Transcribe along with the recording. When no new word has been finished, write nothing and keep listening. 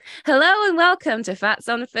Hello and welcome to Fats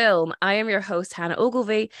on Film. I am your host, Hannah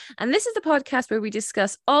Ogilvie, and this is the podcast where we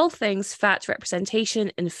discuss all things fat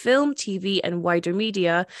representation in film, TV, and wider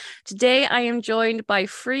media. Today, I am joined by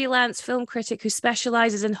freelance film critic who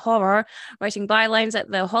specializes in horror, writing bylines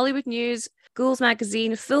at the Hollywood News, Ghouls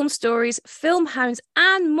Magazine, Film Stories, Film Hounds,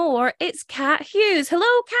 and more. It's Kat Hughes.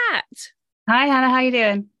 Hello, Kat. Hi Hannah, how you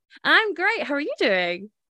doing? I'm great. How are you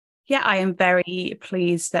doing? Yeah, I am very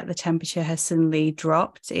pleased that the temperature has suddenly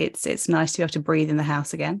dropped. It's nice to be able to breathe in the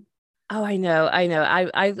house again. Oh, I know.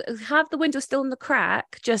 I have the window still in the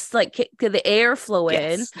crack, just like get the air flow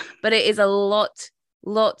in, Yes. but it is a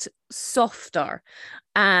lot softer.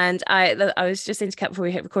 And I was just saying to Kat before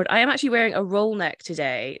we hit record, I am actually wearing a roll neck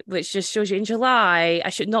today, which just shows you in July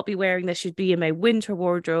I should not be wearing this, should be in my winter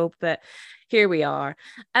wardrobe, but here we are.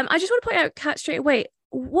 I just want to point out, Kat, straight away,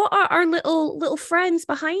 what are our little friends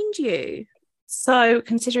behind you? So,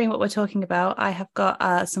 considering what we're talking about, I have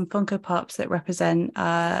got some Funko Pops that represent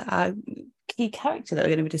a key character that we're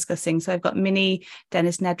going to be discussing. So, I've got Mini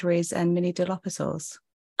Dennis Nedrys and Mini Dilophosaurs.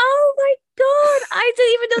 Oh my God, I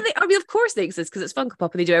didn't even know they. I mean, of course they exist because it's Funko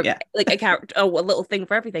Pop and they do Yeah. like a character, a little thing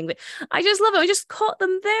for everything. But I just love it. I just caught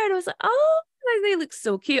them there and I was like, oh, they look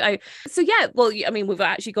so cute. So yeah, well, I mean, we've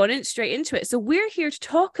actually gone in straight into it. So we're here to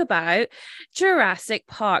talk about Jurassic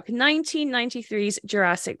Park, 1993's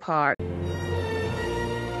Jurassic Park.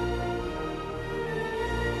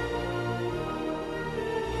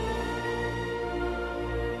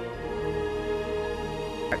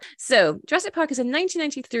 So, Jurassic Park is a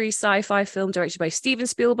 1993 sci-fi film directed by Steven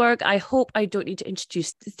Spielberg. I hope I don't need to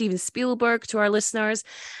introduce Steven Spielberg to our listeners.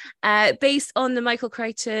 Based on the Michael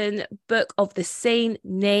Crichton book of the same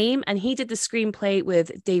name, and he did the screenplay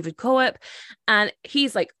with David Coep, and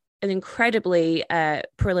he's like an incredibly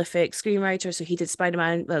prolific screenwriter. So he did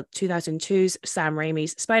Spider-Man, well, 2002's Sam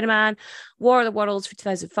Raimi's Spider-Man, War of the Worlds for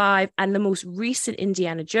 2005, and the most recent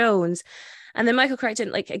Indiana Jones. And then Michael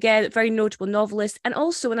Crichton, like again, very notable novelist. And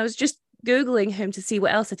also when I was just Googling him to see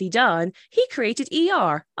what else had he done, he created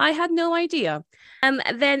ER. I had no idea.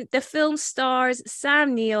 Then the film stars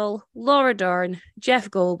Sam Neill, Laura Dern, Jeff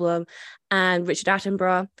Goldblum, and Richard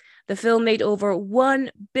Attenborough. The film made over $1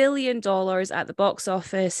 billion at the box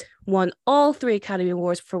office, won all 3 Academy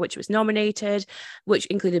Awards for which it was nominated, which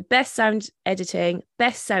included Best Sound Editing,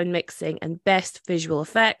 Best Sound Mixing, and Best Visual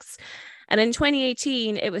Effects. And in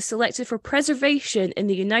 2018, it was selected for preservation in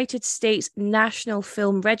the United States National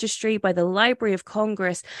Film Registry by the Library of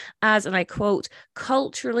Congress as, and I quote,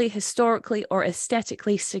 culturally, historically, or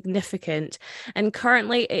aesthetically significant. And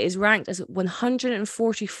currently, it is ranked as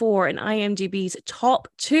 144 in IMDb's top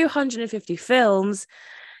 250 films.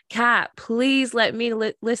 Kat, please let me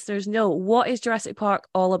listeners know, what is Jurassic Park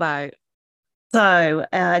all about? So,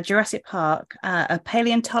 Jurassic Park, a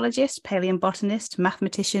paleontologist, paleobotanist,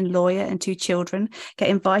 mathematician, lawyer, and 2 children get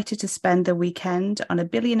invited to spend the weekend on a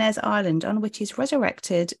billionaire's island on which is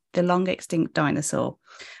resurrected the long extinct dinosaur.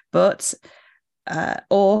 But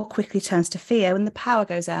awe quickly turns to fear when the power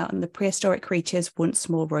goes out and the prehistoric creatures once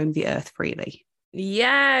more roam the earth freely.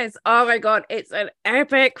 Yes. Oh my God. It's an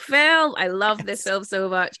epic film. I love this Yes. film so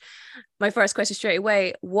much. My first question straight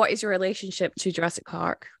away, what is your relationship to Jurassic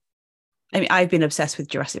Park? I mean, I've been obsessed with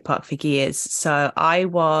Jurassic Park for years. So I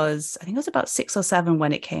think I was about 6 or 7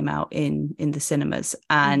 when it came out in the cinemas.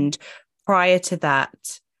 And prior to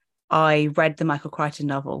that, I read the Michael Crichton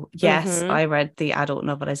novel. Yes, Mm-hmm. I read the adult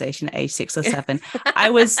novelization at age 6 or 7. I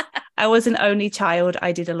was I was an only child.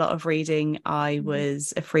 I did a lot of reading. I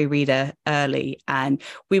was a free reader early, and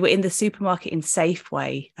we were in the supermarket in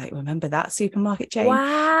Safeway. I remember that supermarket chain.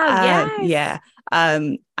 Wow. Yes. Yeah.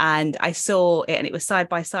 And I saw it, and it was side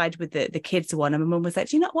by side with the kids one. And my mum was like,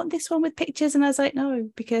 "Do you not want this one with pictures?" And I was like, "No,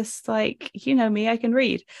 because like you know me, I can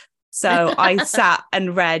read." So I sat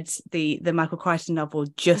and read the Michael Crichton novel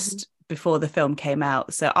just before the film came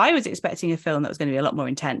out. So I was expecting a film that was going to be a lot more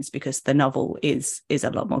intense because the novel is a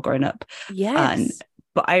lot more grown up. And Yes.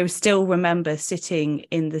 but I still remember sitting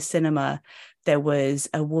in the cinema. There was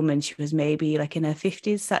a woman, she was maybe like in her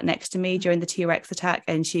 50s, sat next to me during the T-Rex attack,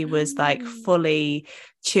 and she was like fully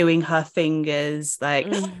chewing her fingers, like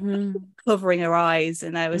Mm-hmm. covering her eyes.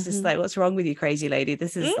 And I was just Mm-hmm. like, what's wrong with you, crazy lady?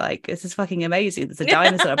 This is fucking amazing. There's a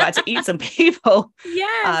dinosaur about to eat some people.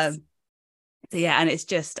 Yes. Um, so yeah, and it's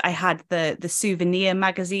just I had the souvenir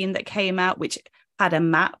magazine that came out, which had a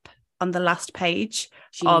map on the last page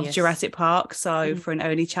of Genius. Jurassic Park. So Mhm. for an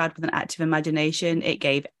only child with an active imagination, it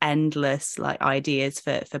gave endless like ideas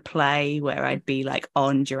for play where I'd be like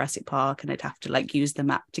on Jurassic Park and I'd have to like use the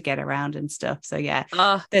map to get around and stuff. So yeah,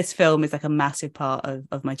 Oh, this film is like a massive part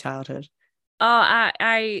of my childhood.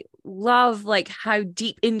 I love like how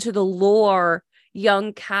deep into the lore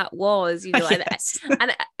young Kat was, you know. Yes.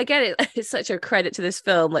 And again, it's such a credit to this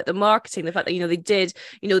film, like the marketing, the fact that, you know, they did,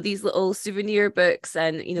 you know, these little souvenir books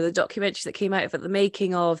and, you know, the documentaries that came out of it, the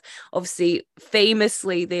making of. Obviously,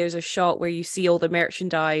 famously, there's a shot where you see all the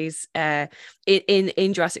merchandise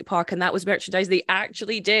in Jurassic Park, and that was merchandise they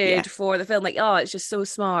actually did for the film. Like, oh, it's just so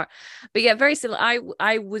smart. But yeah, very similar.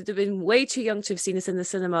 I would have been way too young to have seen this in the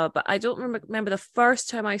cinema, but I don't remember the first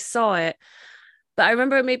time I saw it. But I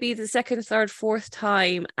remember maybe the second, third, fourth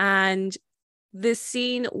time, and the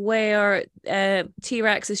scene where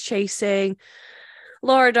T-Rex is chasing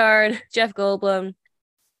Laura Dern, Jeff Goldblum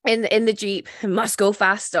in the Jeep, must go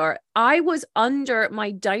faster. I was under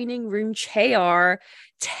my dining room chair,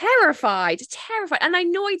 terrified. And I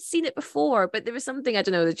know I'd seen it before, but there was something, I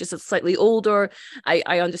don't know, just a slightly older.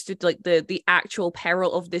 I understood like the actual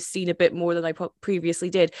peril of this scene a bit more than I previously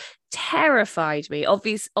did. Terrified me.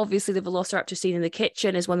 Obviously, the Velociraptor scene in the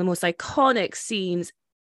kitchen is one of the most iconic scenes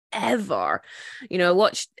ever. You know,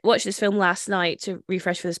 watched this film last night to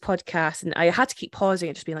refresh for this podcast, and I had to keep pausing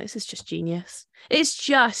and just being like, this is just genius. It's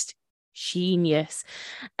just genius.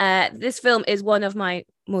 This film is one of my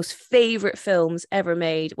most favorite films ever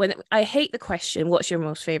made. When I hate the question, what's your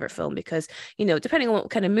most favorite film? Because, you know, depending on what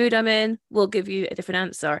kind of mood I'm in, we'll give you a different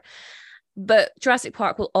answer. But Jurassic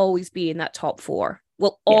Park will always be in that top 4.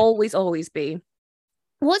 Will always be.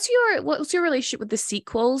 What's your relationship with the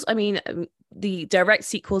sequels? I mean, the direct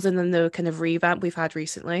sequels and then the kind of revamp we've had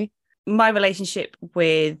recently. My relationship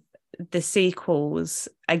with the sequels,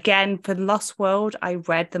 again, for Lost World, I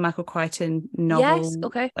read the Michael Crichton novel. Yes,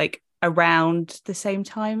 okay. Like around the same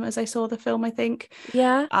time as I saw the film, I think.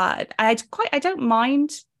 Yeah. I don't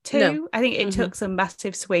mind too. No. I think it took some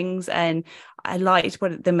massive swings, and I liked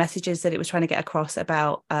what the messages that it was trying to get across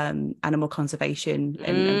about animal conservation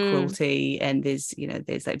and cruelty. And there's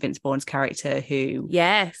like Vince Vaughn's character who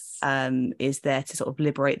is there to sort of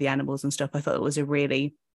liberate the animals and stuff. I thought it was a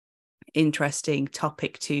really interesting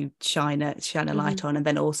topic to shine a light on. And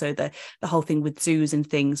then also the whole thing with zoos and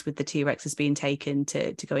things, with the T-Rexes being taken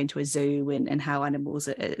to go into a zoo and how animals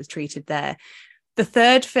are treated there. The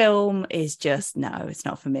third film is just, no, it's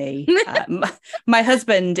not for me. My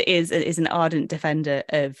husband is an ardent defender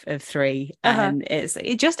of 3, and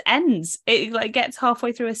it just ends. It like gets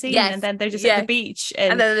halfway through a scene, and then they're just at the beach,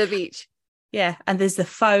 and then at the beach, and there's the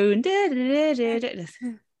phone. I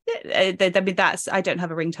mean, I don't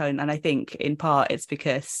have a ringtone, and I think in part it's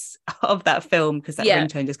because of that film, because that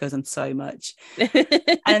ringtone just goes on so much.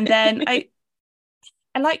 And then I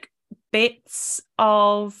like bits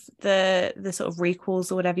of the sort of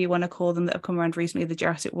recalls or whatever you want to call them that have come around recently, the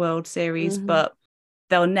Jurassic World series, but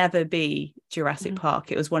they'll never be Jurassic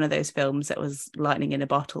Park. It was one of those films that was lightning in a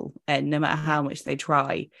bottle, and no matter how much they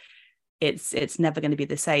try, it's never going to be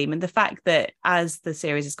the same. And the fact that as the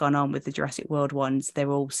series has gone on with the Jurassic World ones,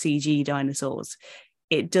 they're all CG dinosaurs,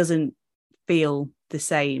 it doesn't feel the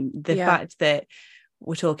same. The fact that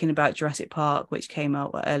we're talking about Jurassic Park, which came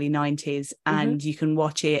out early 90s, and you can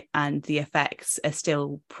watch it and the effects are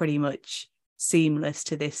still pretty much seamless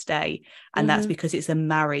to this day. And that's because it's a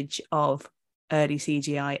marriage of early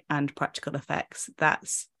CGI and practical effects.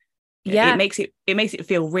 It makes it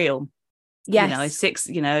feel real. Yes.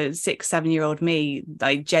 6-7-year-old me,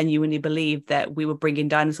 I genuinely believed that we were bringing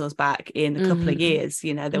dinosaurs back in a couple of years.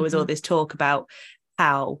 There was all this talk about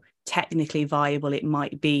how technically viable it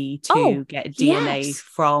might be to get DNA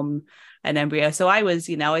from an embryo. So I was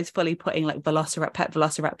fully putting like pet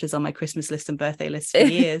velociraptors on my Christmas list and birthday list for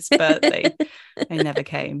years, but they never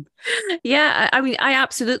came. Yeah, I mean, I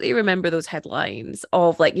absolutely remember those headlines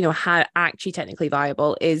of like, how actually technically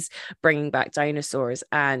viable is bringing back dinosaurs.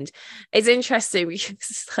 And it's interesting because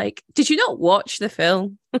it's like, did you not watch the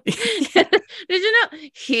film? Did you not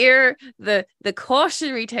hear the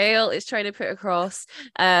cautionary tale it's trying to put across?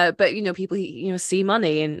 But people see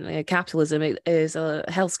money, and capitalism is a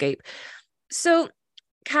hellscape. So,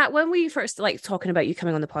 Kat, when we first talking about you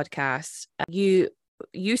coming on the podcast,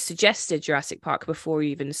 you suggested Jurassic Park before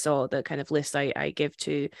you even saw the kind of list I give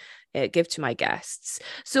to my guests.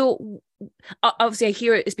 So obviously I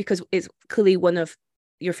hear it is because it's clearly one of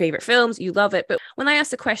your favorite films, you love it. But when I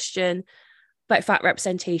asked the question about fat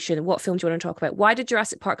representation, what film do you want to talk about, why did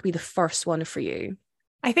Jurassic Park be the first one for you?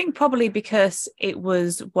 I think probably because it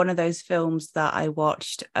was one of those films that I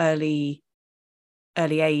watched early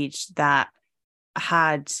age that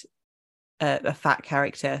had a fat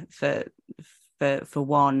character for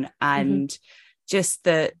one, and just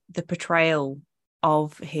the portrayal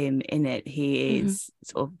of him in it. He is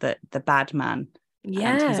sort of the bad man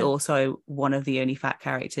And he's Yeah. also one of the only fat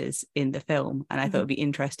characters in the film. And I thought it'd be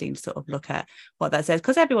interesting to sort of look at what that says,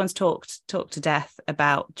 because everyone's talked to death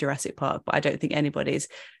about Jurassic Park, but I don't think anybody's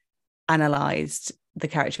analysed the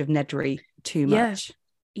character of Nedry too much.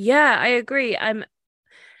 Yeah, I agree.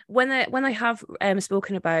 When I have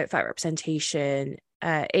spoken about fat representation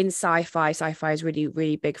in sci-fi is really,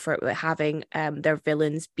 really big for it, having their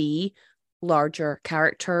villains be larger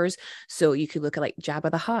characters. So you could look at like Jabba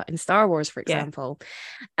the Hutt in Star Wars, for example.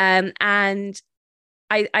 And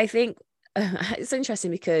I think it's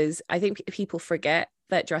interesting because I think people forget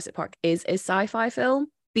that Jurassic Park is a sci-fi film,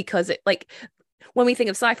 because it, like, when we think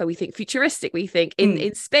of sci-fi, we think futuristic, we think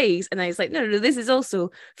in space, and I was like, no, this is also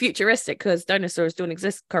futuristic because dinosaurs don't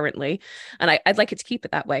exist currently, and I'd like it to keep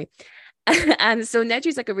it that way. And so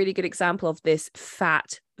Nedry's like a really good example of this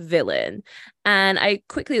fat villain. And I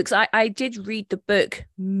quickly, because I did read the book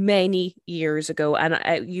many years ago,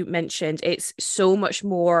 and you mentioned it's so much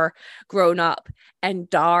more grown up and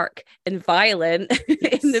dark and violent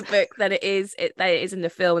in the book than it is in the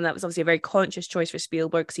film. And that was obviously a very conscious choice for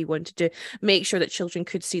Spielberg, because he wanted to make sure that children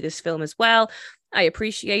could see this film as well. I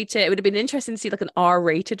appreciate it. It would have been interesting to see like an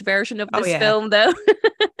R-rated version of this film, though.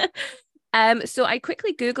 So I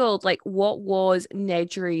quickly Googled like what was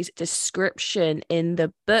Nedry's description in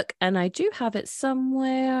the book, and I do have it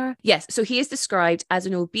somewhere. Yes, so he is described as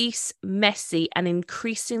an obese, messy, and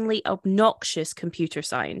increasingly obnoxious computer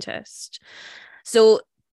scientist. So,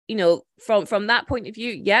 you know, from that point of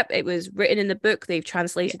view, yep, it was written in the book. They've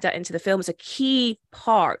translated that into the film. It's a key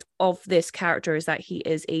part of this character is that he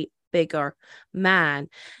is a bigger man.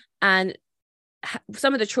 And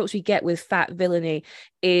some of the tropes we get with fat villainy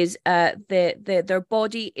is their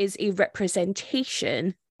body is a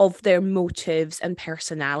representation of their motives and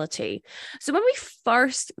personality. So when we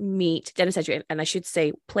first meet Dennis Nedry, and I should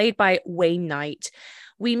say played by Wayne Knight,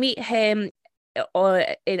 we meet him on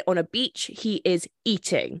a beach. He is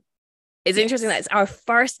eating. It's interesting that it's our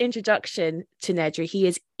first introduction to Nedry. He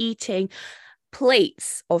is eating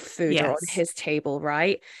plates of food on his table,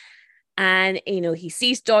 right? And, you know, he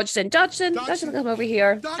sees Dodgson, come over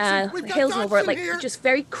here, and hails him over, like, just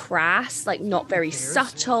very crass, like, not very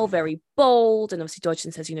subtle, very bold. And obviously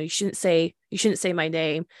Dodgson says, you know, you shouldn't say my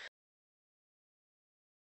name.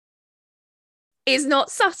 It's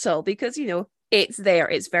not subtle because, you know, it's there.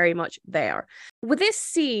 It's very much there. With this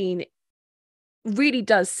scene really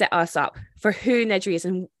does set us up for who Nedry is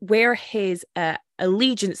and where his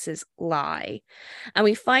allegiances lie. And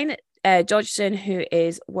we find Dodgson, who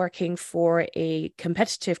is working for a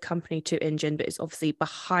competitive company to InGen, but is obviously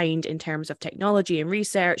behind in terms of technology and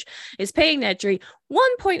research, is paying Nedry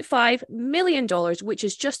 $1.5 million, which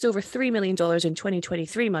is just over $3 million in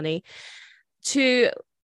 2023 money, to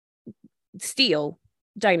steal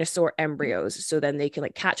dinosaur embryos so then they can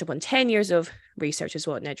like catch up on 10 years of research, is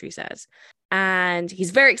what Nedry says. And he's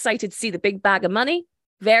very excited to see the big bag of money.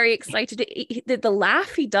 Very excited. The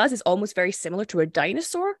laugh he does is almost very similar to a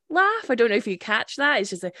dinosaur laugh. I don't know if you catch that.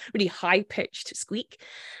 It's just a really high-pitched squeak.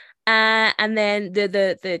 And then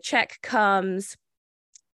the check comes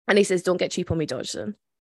and he says, "Don't get cheap on me, Dodgson."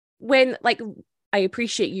 When, like, I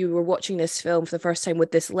appreciate you were watching this film for the first time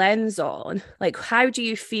with this lens on. Like, how do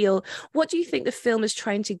you feel? What do you think the film is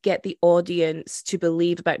trying to get the audience to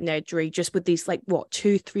believe about Nedry just with these, like,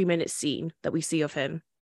 2-3 minute scene that we see of him?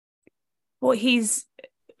 Well, he's,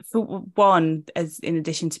 for one, as in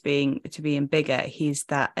addition to being bigger, he's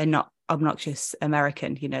that not obnoxious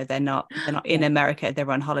American. You know, they're not in America,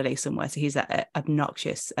 they're on holiday somewhere, so he's that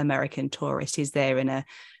obnoxious American tourist. He's there in a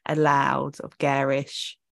loud, sort of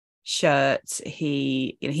garish shirt.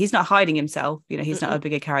 He's not hiding himself. You know, he's not a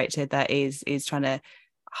bigger character that is trying to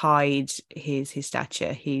hide his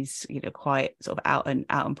stature. He's, you know, quite sort of out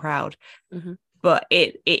and proud. But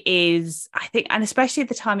it is, I think, and especially at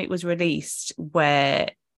the time it was released, where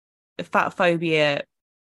fat phobia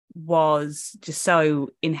was just so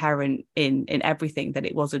inherent in everything that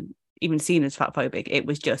it wasn't even seen as fat phobic. It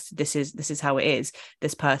was just, this is how it is.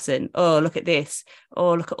 This person, oh, look at this,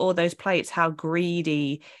 oh, look at all those plates, how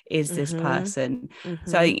greedy is this person.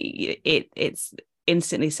 So it's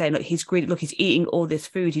instantly saying, look, he's greedy, look, he's eating all this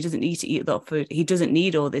food, he doesn't need to eat a lot of food, he doesn't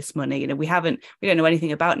need all this money. You know, we don't know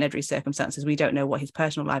anything about Nedry's circumstances. We don't know what his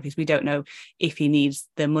personal life is. We don't know if he needs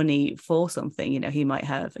the money for something. You know, he might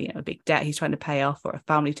have, you know, a big debt he's trying to pay off, or a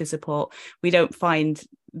family to support. We don't find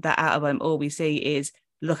that out of him. All we see is,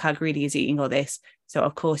 look how greedy he's eating all this, so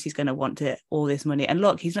of course he's going to want all this money. And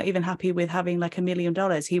look, he's not even happy with having like $1 million.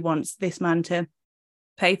 He wants this man to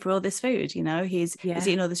pay for all this food. You know, he's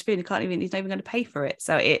eating all this food, he's not even going to pay for it.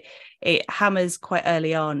 So it hammers quite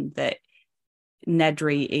early on that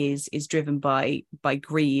Nedry is driven by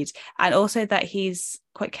greed, and also that he's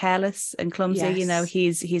quite careless and clumsy. Yes.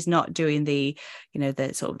 He's not doing the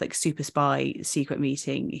the sort of like super spy secret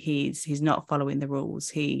meeting. He's not following the rules.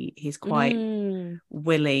 He's quite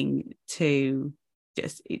willing to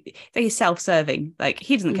just, he's self-serving. Like,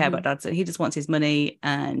 he doesn't care about Dodson. He just wants his money,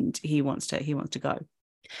 and he wants to go.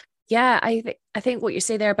 Yeah, I think what you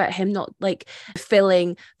say there about him not like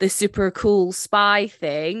filling the super cool spy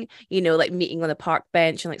thing, like meeting on a park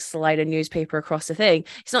bench and like slide a newspaper across the thing.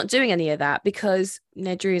 He's not doing any of that because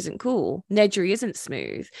Nedry isn't cool. Nedry isn't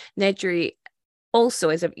smooth. Nedry also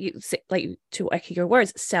is like, to echo your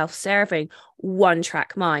words, self-serving,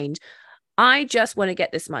 one-track mind. I just want to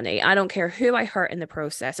get this money. I don't care who I hurt in the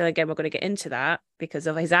process. And again, we're going to get into that because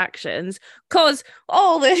of his actions, cause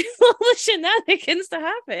all the shenanigans to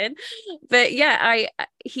happen. But yeah,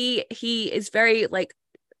 he is very like,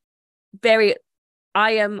 I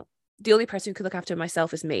am the only person who could look after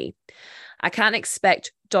myself is me. I can't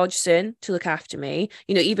expect Dodgson to look after me.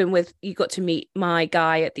 Even with, you got to meet my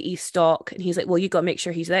guy at the East Dock, and he's like, well, you got to make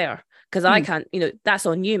sure he's there. Because I can't, that's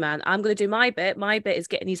on you, man. I'm going to do my bit. My bit is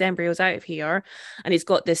getting these embryos out of here. And he's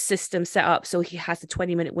got this system set up so he has the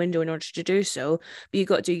 20-minute window in order to do so. But you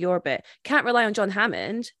got to do your bit. Can't rely on John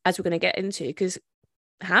Hammond, as we're going to get into, because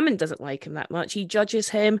Hammond doesn't like him that much. He judges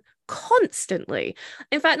him constantly.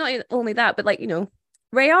 In fact, not only that, but like,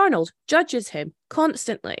 Ray Arnold judges him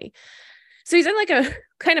constantly. So he's in like a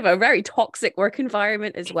kind of a very toxic work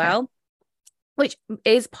environment as well, which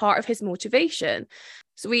is part of his motivation.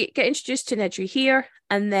 So we get introduced to Nedry here,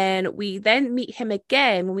 and then we meet him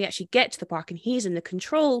again when we actually get to the park, and he's in the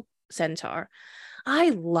control center.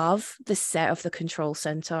 I love the set of the control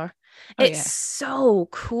center. It's so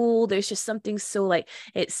cool. There's just something so like,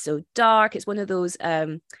 it's so dark. It's one of those,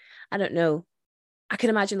 I don't know. I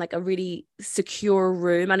can imagine like a really secure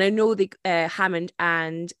room. And I know the Hammond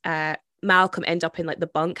and Malcolm end up in like the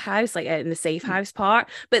bunkhouse, like in the safe house part,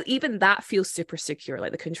 but even that feels super secure,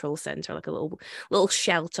 like the control center, like a little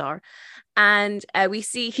shelter. And we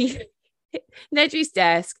see Nedry's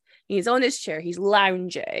desk. He's on his chair, he's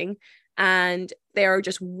lounging, and there are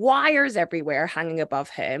just wires everywhere hanging above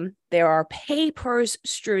him. There are papers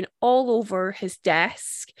strewn all over his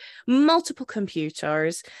desk, multiple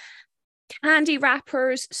computers, candy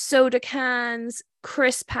wrappers, soda cans,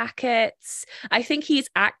 crisp packets. I think he's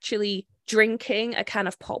actually drinking a can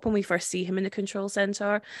of pop when we first see him in the control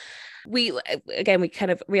center. We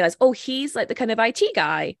kind of realize, oh, he's like the kind of IT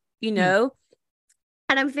guy, And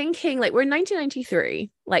I'm thinking, like, we're in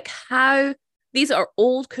 1993, like, how these are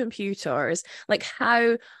old computers, like,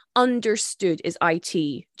 how understood is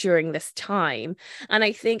IT during this time? And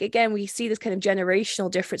I think, again, we see this kind of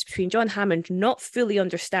generational difference between John Hammond not fully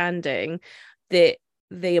understanding the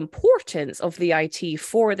importance of the IT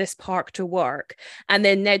for this park to work, and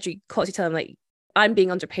then Nedry constantly telling him, like, I'm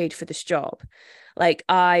being underpaid for this job, like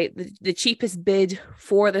the cheapest bid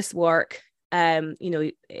for this work,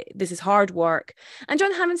 this is hard work. And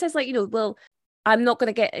John Hammond says, like, well, I'm not going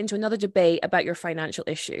to get into another debate about your financial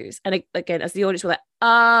issues. And again, as the audience, we're like,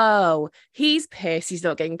 oh, he's pissed he's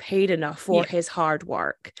not getting paid enough for his hard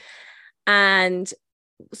work. And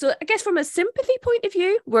so I guess from a sympathy point of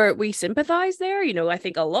view, where we sympathize there, I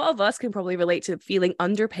think a lot of us can probably relate to feeling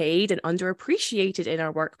underpaid and underappreciated in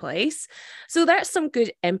our workplace. So there's some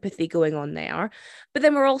good empathy going on there. But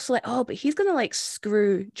then we're also like, oh, but he's going to like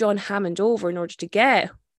screw John Hammond over in order to get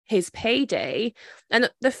his payday.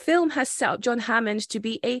 And the film has set up John Hammond to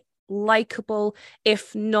be a likable,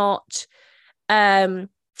 if not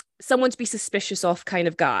someone to be suspicious of kind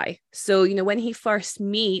of guy. So, when he first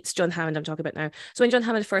meets John Hammond, I'm talking about now. So when John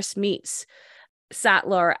Hammond first meets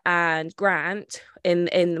Sattler and Grant in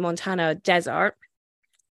the Montana desert,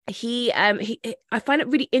 I find it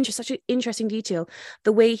really such an interesting detail,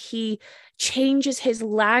 the way he changes his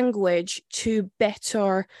language to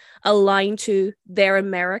better align to their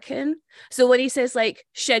American. So when he says like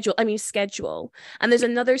schedule, and there's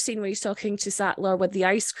another scene where he's talking to Sattler with the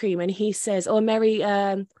ice cream, and he says, oh, merry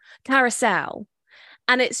carousel.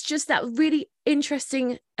 And it's just that really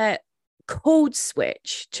interesting code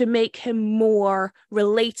switch to make him more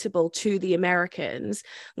relatable to the Americans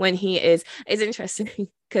when he is. It's interesting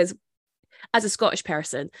because as a Scottish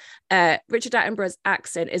person, Richard Attenborough's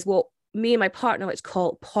accent is what me and my partner like to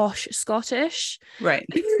call posh Scottish, right?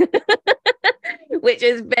 Which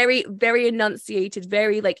is very, very enunciated,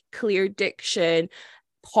 very like clear diction,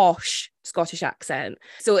 posh Scottish accent.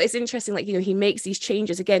 So it's interesting, like, he makes these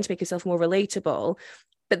changes again to make himself more relatable.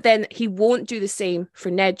 But then he won't do the same for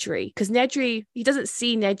Nedry, because Nedry, he doesn't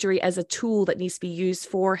see Nedry as a tool that needs to be used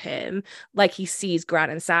for him like he sees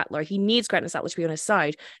Grant and Sattler. He needs Grant and Sattler to be on his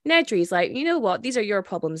side. Nedry's like, you know what? These are your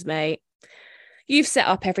problems, mate. You've set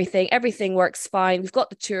up everything. Everything works fine. We've got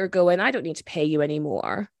the tour going. I don't need to pay you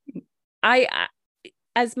anymore.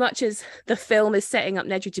 As much as the film is setting up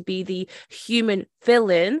Nedry to be the human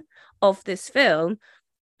villain of this film,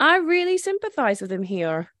 I really sympathize with him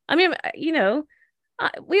here. I mean,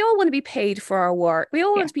 we all want to be paid for our work. We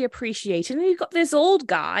all want to be appreciated. And you've got this old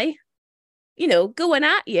guy, going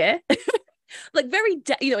at you. Like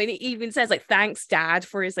and he even says like, thanks dad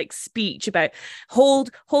for his like speech about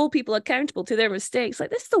hold people accountable to their mistakes. Like,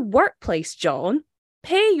 this is the workplace, John.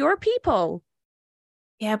 Pay your people.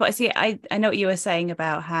 Yeah, but I see, I know what you were saying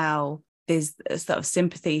about how there's a sort of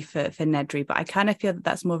sympathy for Nedry, but I kind of feel that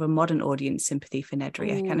that's more of a modern audience sympathy for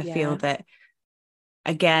Nedry. I kind of feel that,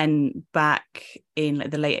 again, back in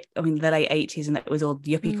like the late 80s, and that was all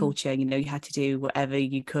yuppie culture, you had to do whatever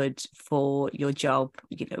you could for your job,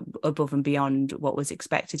 above and beyond what was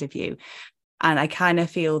expected of you. And I kind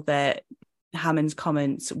of feel that Hammond's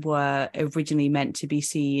comments were originally meant to be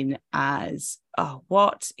seen as, oh,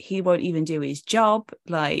 what? He won't even do his job?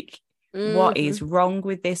 Like, what is wrong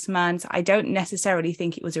with this man? So I don't necessarily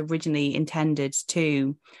think it was originally intended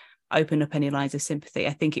to open up any lines of sympathy.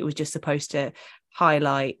 I think it was just supposed to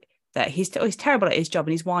highlight that he's terrible at his job,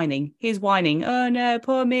 and he's whining, oh no,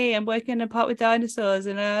 poor me, I'm working in a park with dinosaurs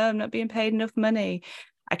and I'm not being paid enough money.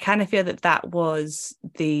 I kind of feel that was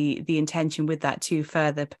the intention with that, to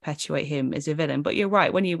further perpetuate him as a villain. But you're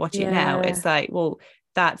right, when you watch it now, it's like, well,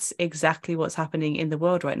 that's exactly what's happening in the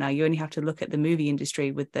world right now. You only have to look at the movie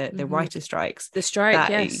industry with the writer strikes. The strike,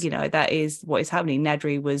 yes. That is what is happening.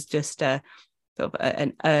 Nedry was just a sort of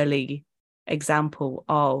an early example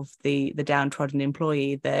of the downtrodden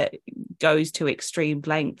employee that goes to extreme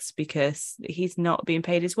lengths because he's not being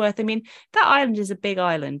paid his worth. I mean, that island is a big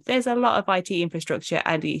island. There's a lot of IT infrastructure,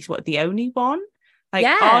 and he's the only one. Like,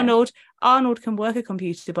 Arnold can work a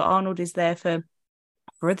computer, but Arnold is there for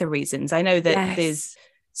other reasons. I know that there's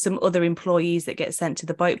some other employees that get sent to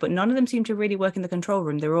the boat, but none of them seem to really work in the control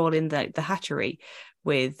room. They're all in the hatchery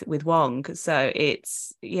with Wong. So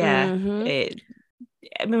it's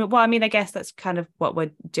I guess that's kind of what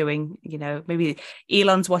we're doing. Maybe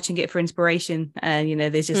Elon's watching it for inspiration, and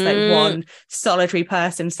there's just like one solitary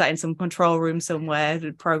person sat in some control room somewhere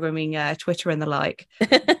programming Twitter and the like.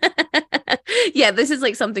 Yeah, this is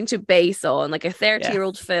like something to base on, like a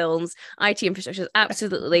 30-year-old film's IT infrastructure is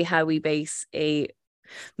absolutely how we base a.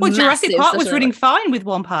 Well, Jurassic Park was running fine with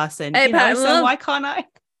one person, so why can't I?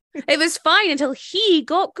 It was fine until he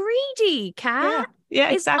got greedy, Kat. Yeah,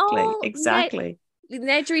 exactly.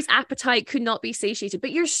 Nedry's appetite could not be satiated.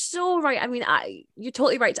 But you're so right. I mean, you're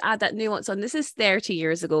totally right to add that nuance on. This is 30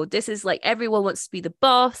 years ago. This is like, everyone wants to be the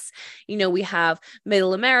boss. We have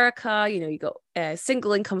middle America. You got a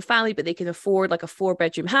single income family, but they can afford like a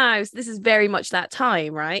 4-bedroom house. This is very much that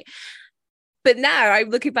time, right? But now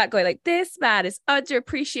I'm looking back going like, this man is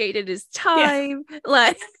underappreciated his time. Yeah.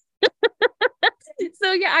 Like,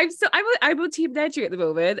 so yeah, I'm on Team Nedry at the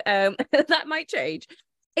moment. That might change.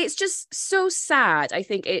 It's just so sad, I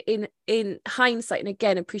think, in hindsight, and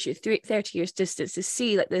again, appreciate 30 years distance, to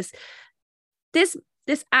see like this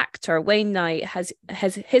actor, Wayne Knight, has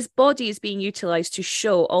his body is being utilized to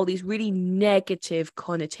show all these really negative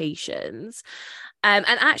connotations. And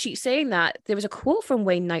actually saying that, there was a quote from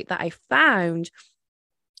Wayne Knight that I found.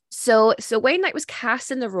 So Wayne Knight was cast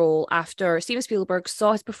in the role after Steven Spielberg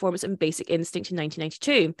saw his performance in Basic Instinct in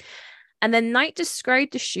 1992. And then Knight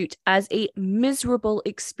described the shoot as a miserable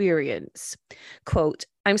experience. Quote,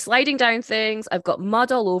 I'm sliding down things. I've got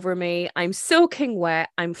mud all over me. I'm soaking wet.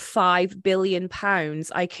 I'm 5 billion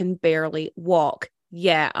pounds. I can barely walk.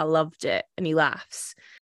 Yeah, I loved it. And he laughs.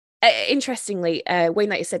 Interestingly, Wayne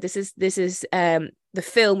Knight said this is the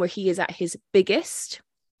film where he is at his biggest.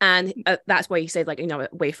 And that's why he said, like,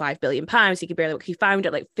 weigh 5 billion pounds. He could barely look. He found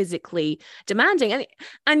it like physically demanding.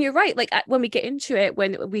 And you're right. Like, when we get into it,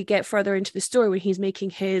 when we get further into the story, when he's making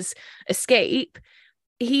his escape,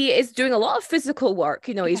 he is doing a lot of physical work.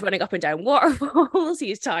 He's running up and down waterfalls.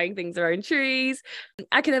 He's tying things around trees.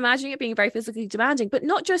 I can imagine it being very physically demanding, but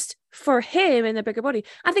not just for him in a bigger body.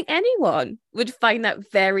 I think anyone would find that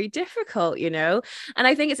very difficult, And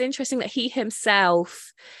I think it's interesting that he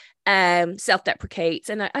himself self-deprecates,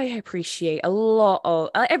 and I appreciate a lot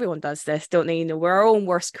of everyone does this, don't they? We're our own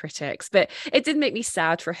worst critics, but it did make me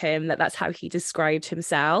sad for him that that's how he described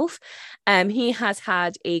himself. He has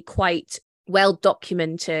had a quite well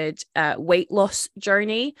documented weight loss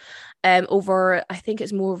journey over, I think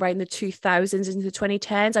it's more around the 2000s into the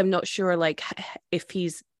 2010s. I'm not sure like if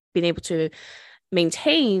he's been able to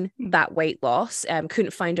maintain that weight loss.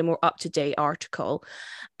 Couldn't find a more up-to-date article,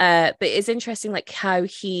 but it's interesting like how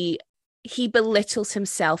he belittles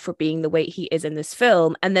himself for being the weight he is in this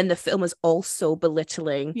film, and then the film is also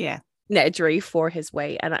belittling Nedry for his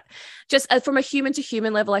weight. And just from a human to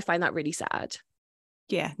human level, I find that really sad.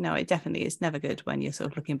 Yeah, no, it definitely is never good when you're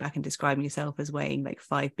sort of looking back and describing yourself as weighing like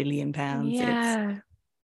 5 billion pounds. Yeah,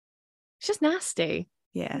 it's just nasty.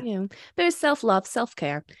 Yeah. But it's self-love,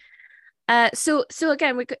 self-care. So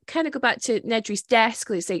again, we kind of go back to Nedry's desk.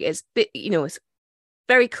 Let's say it's it's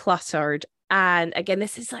very cluttered. And again,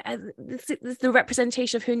 this is like this is the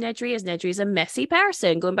representation of who Nedry is. Nedry is a messy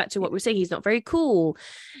person. Going back to what we're saying, he's not very cool.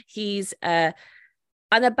 He's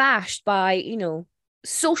unabashed by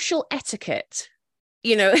social etiquette.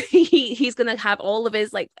 He's gonna have all of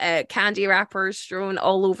his like candy wrappers strewn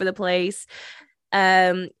all over the place.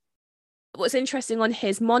 What's interesting, on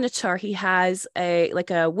his monitor, he has a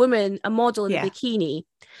woman, a model in a bikini.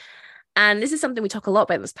 And this is something we talk a lot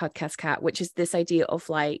about in this podcast, Kat, which is this idea of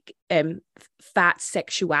like fat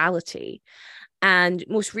sexuality. And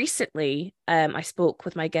most recently, I spoke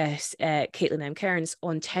with my guest, Caitlin M. Cairns,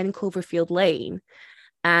 on 10 Cloverfield Lane.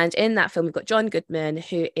 And in that film, we've got John Goodman,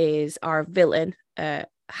 who is our villain,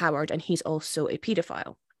 Howard, and he's also a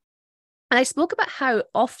paedophile. And I spoke about how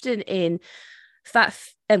often in I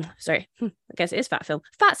guess it is fat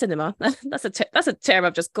cinema. That's a term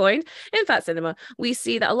I've just coined. In fat cinema, we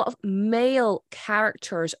see that a lot of male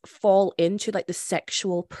characters fall into like the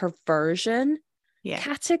sexual perversion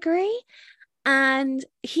category. And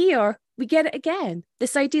here we get it again.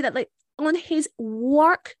 This idea that like on his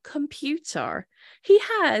work computer, he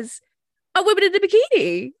has a woman in a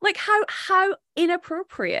bikini. Like how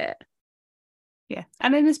inappropriate. Yeah.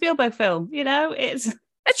 And in a Spielberg film, it's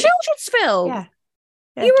a children's film. Yeah.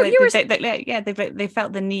 They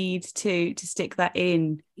felt the need to stick that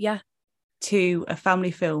in to a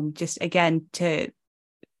family film, just again to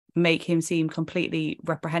make him seem completely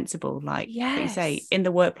reprehensible, like you say, in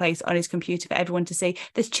the workplace on his computer for everyone to see.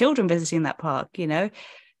 There's children visiting that park, the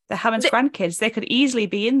Hammond's grandkids, they could easily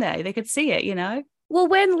be in there, they could see it. Well,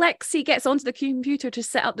 when Lexi gets onto the computer to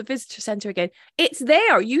set up the visitor center again, it's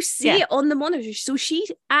there, you see it on the monitor, so she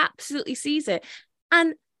absolutely sees it.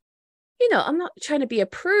 And I'm not trying to be a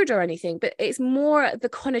prude or anything, but it's more the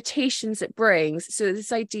connotations it brings. So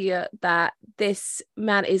this idea that this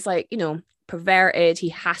man is like, perverted, he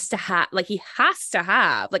has to have, like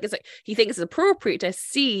it's like he thinks it's appropriate to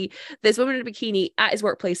see this woman in a bikini at his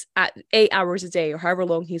workplace at 8 hours a day or however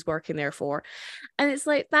long he's working there for. And it's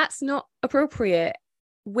like, that's not appropriate.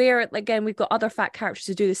 Where again, we've got other fat characters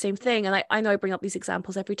who do the same thing. And I know I bring up these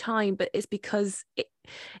examples every time, but it's because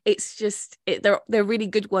they're really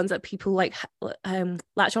good ones that people like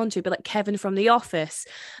latch onto. But like Kevin from The Office,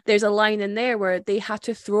 there's a line in there where they had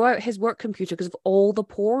to throw out his work computer because of all the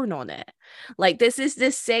porn on it. Like this is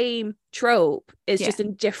the same trope, it's just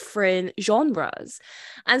in different genres.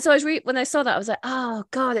 And so when I saw that, I was like, oh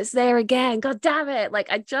god, it's there again, god damn it.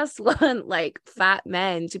 Like I just want like fat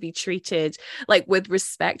men to be treated like with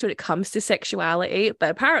respect when it comes to sexuality, but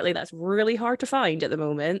apparently that's really hard to find at the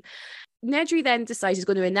moment. Nedry then decides he's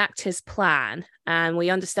going to enact his plan, and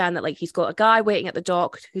we understand that like he's got a guy waiting at the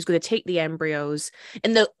dock who's going to take the embryos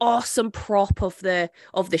in the awesome prop of the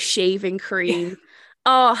shaving cream.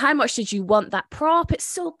 Oh, how much did you want that prop? It's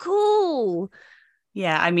so cool.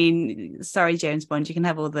 Yeah, I mean, sorry, James Bond, you can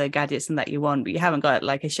have all the gadgets and that you want, but you haven't got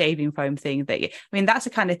like a shaving foam thing that's the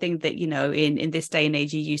kind of thing that, in this day and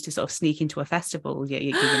age, you used to sort of sneak into a festival. You're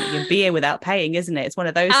giving your beer without paying, isn't it? It's one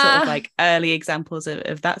of those sort of like early examples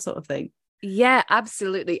of that sort of thing. Yeah,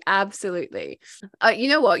 absolutely. Absolutely. You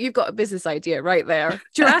know what? You've got a business idea right there.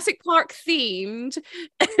 Jurassic Park themed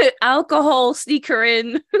alcohol sneaker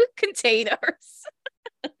in containers.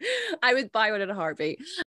 I would buy one in a heartbeat.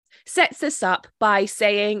 Sets this up by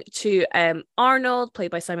saying to Arnold,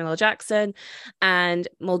 played by Samuel L. Jackson, and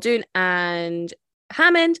Muldoon and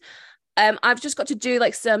Hammond, I've just got to do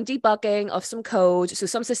like some debugging of some code. So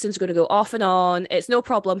some systems are going to go off and on. It's no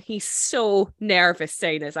problem. He's so nervous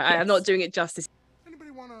saying this. I'm not doing it justice.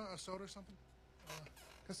 Anybody want a soda or something?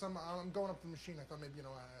 Because I'm going up to the machine. I thought maybe,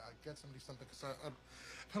 I get somebody something. Because I've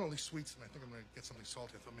had all these sweets and I think I'm going to get something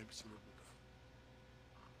salty. I thought maybe somebody would.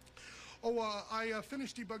 I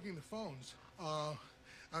finished debugging the phones. I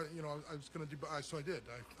was going to debug, so I did.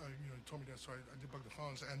 You told me that, so I debugged the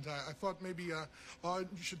phones. And I thought maybe you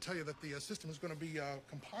should tell you that the system is going to be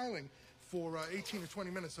compiling for 18 to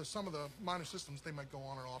 20 minutes. So some of the minor systems, they might go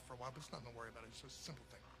on and off for a while, but it's nothing to worry about. It's just a simple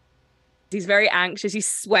thing. He's very anxious. He's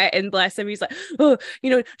sweating, bless him. He's like, oh,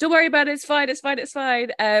 don't worry about it. It's fine. It's fine. It's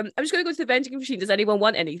fine. I'm just going to go to the vending machine. Does anyone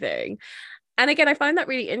want anything? And again, I find that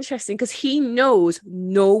really interesting because he knows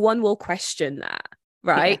no one will question that,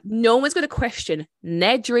 right? Yeah. No one's going to question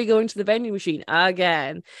Nedry going to the vending machine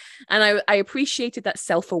again. And I appreciated that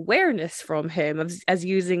self-awareness from him as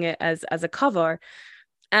using it as a cover.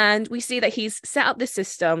 And we see that he's set up this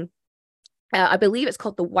system. I believe it's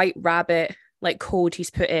called the White Rabbit code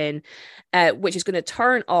he's put in, which is going to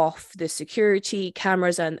turn off the security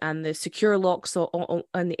cameras and the secure locks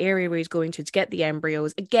on the area where he's going to get the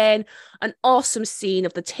embryos. Again, an awesome scene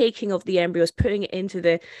of the taking of the embryos, putting it into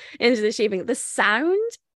the shaving. The sound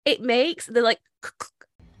it makes, the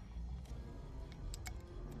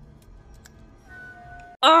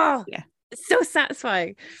oh yeah, it's so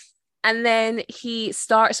satisfying. And then he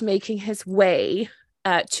starts making his way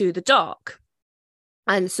to the dock.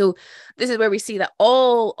 And so this is where we see that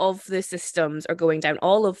all of the systems are going down,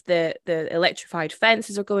 all of the electrified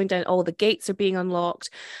fences are going down, all the gates are being unlocked.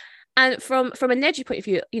 And from a Nedry point of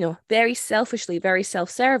view, very selfishly, very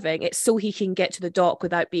self-serving, it's so he can get to the dock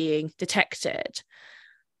without being detected.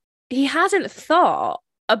 He hasn't thought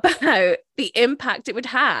about the impact it would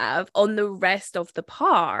have on the rest of the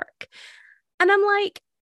park. And I'm like,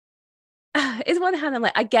 is one hand I'm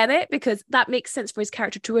like, I get it because that makes sense for his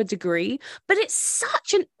character to a degree, but it's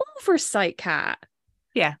such an oversight, Kat.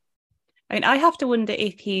 Yeah. I mean, I have to wonder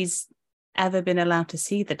if he's ever been allowed to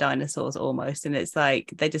see the dinosaurs almost, and it's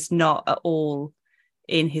like they're just not at all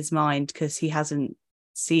in his mind because he hasn't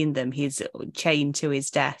seen them. He's chained to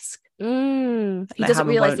his desk. He doesn't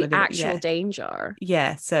realize the actual danger.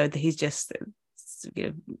 Yeah, so he's just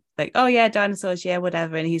oh yeah, dinosaurs, yeah,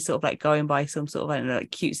 whatever, and he's sort of going by some sort of, I don't know,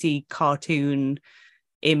 cutesy cartoon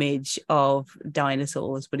image of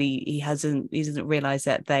dinosaurs, but he doesn't realize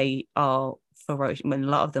that they are ferocious. When a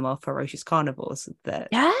lot of them are ferocious carnivores.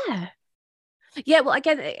 Well,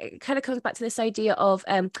 again, it kind of comes back to this idea of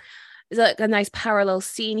there's a nice parallel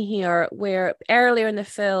scene here where earlier in the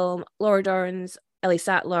film, Laura Dern's Ellie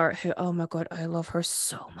Sattler, who, oh my God, I love her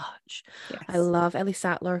so much. Yes. I love Ellie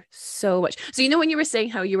Sattler so much. So, when you were saying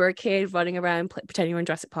how you were a kid running around pretending you were in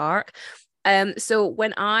Jurassic Park. So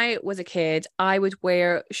when I was a kid, I would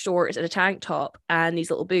wear shorts and a tank top and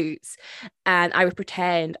these little boots. And I would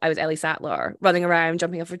pretend I was Ellie Sattler running around,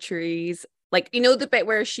 jumping off of trees. The bit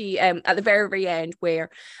where she, at the very, very end,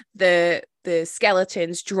 where the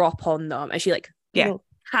skeletons drop on them and she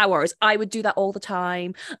powers. I would do that all the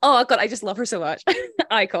time. Oh God, I just love her so much.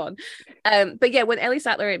 Icon. But yeah, when Ellie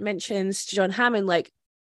Sattler mentions to John Hammond,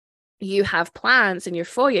 you have plants in your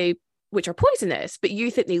foyer which are poisonous, but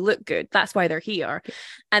you think they look good. That's why they're here.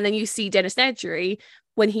 And then you see Dennis Nedry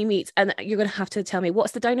when he meets, and you're going to have to tell me,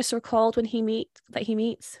 what's the dinosaur called when he meets?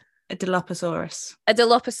 A Dilophosaurus. A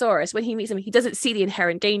Dilophosaurus. When he meets him, he doesn't see the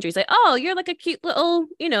inherent danger. He's like, oh, you're like a cute little,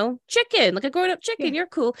 chicken, like a grown-up chicken. Yeah. You're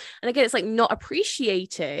cool. And again, it's not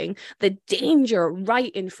appreciating the danger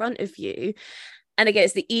right in front of you. And again,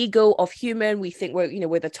 it's the ego of human. We think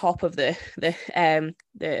we're the top of the what am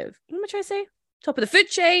I trying to say? Top of the food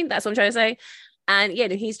chain. That's what I'm trying to say. And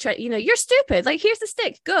he's trying, you're stupid. Here's the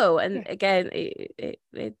stick, go. And again,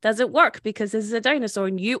 it doesn't work because this is a dinosaur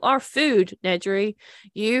and you are food, Nedry.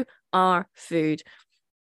 You are food.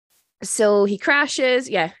 So he crashes,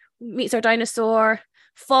 meets our dinosaur,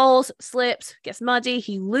 falls, slips, gets muddy.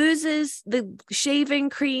 He loses the shaving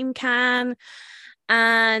cream can.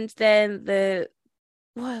 And then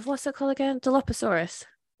what's it called again? Dilophosaurus.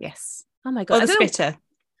 Yes. Oh my God. Or the spitter.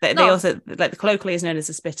 They also, colloquially is known as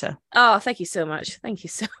a spitter. Oh, thank you so much. Thank you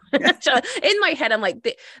so much. In my head, I'm like,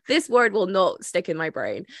 this word will not stick in my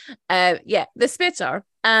brain. The spitter,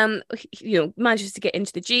 manages to get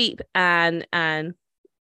into the Jeep and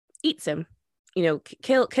eats him,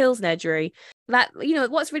 kills Nedry. That,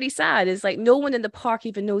 what's really sad is no one in the park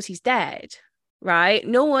even knows he's dead, right?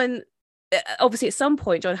 No one, obviously at some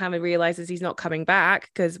point, John Hammond realizes he's not coming back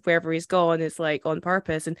because wherever he's gone is on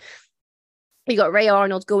purpose. And you got Ray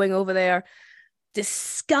Arnold going over there,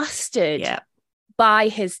 disgusted by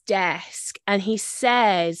his desk. And he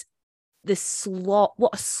says, what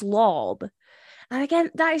a slob. And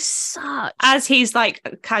again, that is such... As he's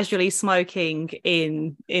casually smoking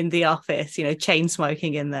in the office, chain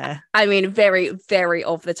smoking in there. I mean, very, very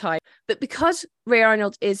of the time. But because Ray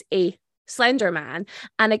Arnold is a slender man,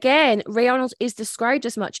 and again, Ray Arnold is described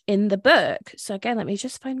as much in the book. So again, let me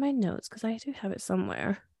just find my notes because I do have it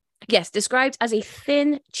somewhere. Yes, described as a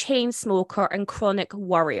thin chain smoker and chronic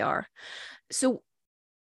worrier. So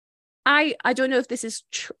I don't know if this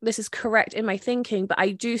is correct in my thinking, but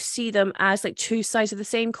I do see them as two sides of the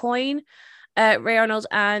same coin. Ray Arnold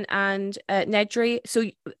and Nedry. So,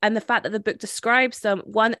 and the fact that the book describes them,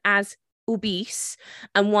 one as obese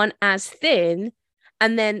and one as thin,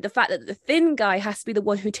 and then the fact that the thin guy has to be the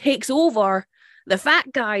one who takes over the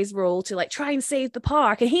fat guy's role to like try and save the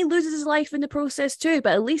park, and he loses his life in the process too,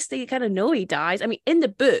 but at least they kind of know he dies. I mean, in the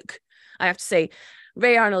book, I have to say,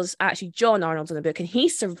 Ray Arnold's actually John Arnold's in the book, and he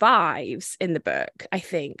survives in the book. I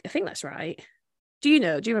think that's right. Do you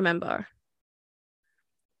know? Do you remember?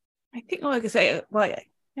 I think, like I say, well, I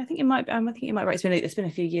think it might. I think you might be right. It's been a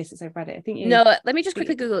few years since I've read it. I think no. Let me just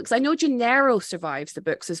quickly Google it because I know Gennaro survives the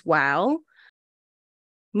books as well.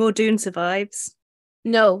 Muldoon survives.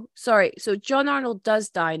 No, sorry. So John Arnold does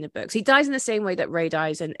die in the books. He dies in the same way that Ray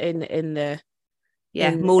dies in the.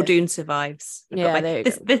 Yeah, Muldoon survives.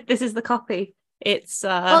 This is the copy. It's.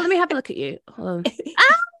 Oh, let me have a look at you. Well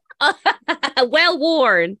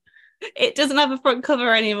worn. It doesn't have a front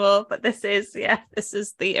cover anymore, but this is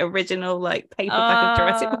the original like paperback of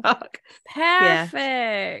Jurassic Park.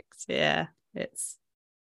 Perfect. Yeah, it's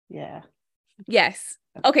yes.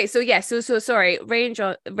 Okay, so sorry,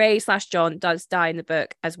 Ray/John does die in the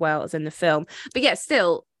book as well as in the film, but yeah,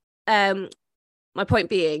 still, my point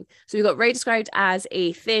being, so we've got Ray described as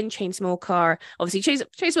a thin chain smoker. Obviously,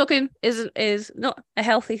 chain smoking is not a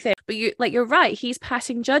healthy thing, but you're right. He's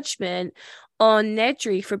passing judgment on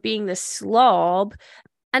Nedry for being the slob,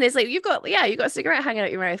 and it's like you've got a cigarette hanging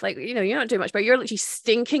out your mouth, like you're not doing much, but you're literally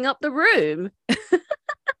stinking up the room.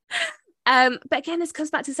 But again, this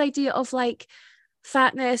comes back to this idea of like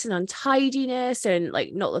fatness and untidiness and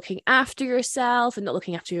like not looking after yourself and not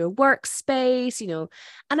looking after your workspace,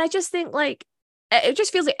 and I just think like it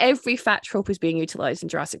just feels like every fat trope is being utilized in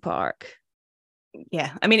Jurassic Park.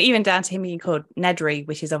 Yeah, I mean, even down to him being called Nedry,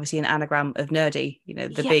 which is obviously an anagram of nerdy, the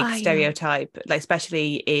big stereotype, like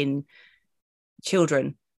especially in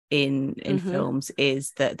children in films,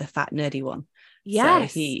 is the fat nerdy one.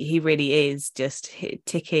 Yes. So he really is just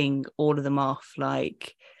ticking all of them off.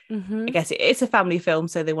 Like, I guess it's a family film,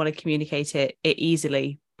 so they want to communicate it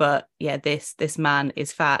easily. But yeah, this man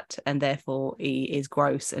is fat and therefore he is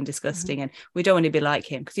gross and disgusting, and we don't want to be like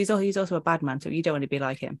him because he's also a bad man. So you don't want to be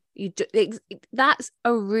like him. That's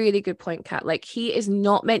a really good point, Kat. Like, he is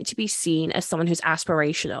not meant to be seen as someone who's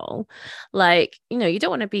aspirational. Like, you don't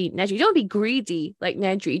want to be Nedry. You don't want to be greedy like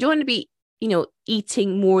Nedry. You don't want to be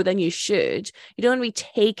eating more than you should. You don't want to be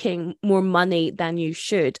taking more money than you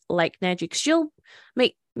should like Nedry, because you'll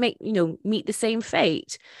meet the same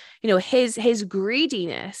fate. His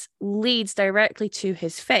greediness leads directly to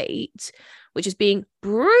his fate, which is being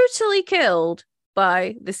brutally killed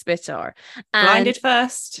by the Spitter. Blinded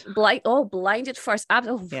first. Blinded first.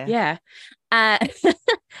 Yeah.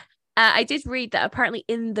 I did read that apparently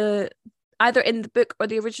either in the book or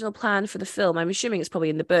the original plan for the film, I'm assuming it's probably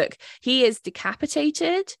in the book, he is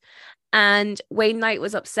decapitated. And Wayne Knight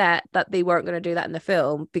was upset that they weren't going to do that in the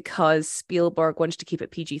film because Spielberg wanted to keep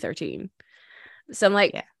it PG-13. So I'm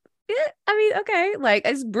like, I mean, okay, like,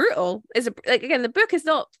 it's brutal. Again, the book is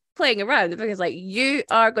not playing around. The book is like, you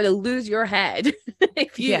are going to lose your head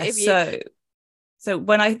So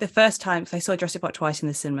when the first time, because I saw Jurassic Park twice in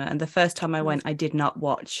the cinema, and the first time I went, I did not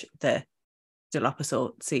watch the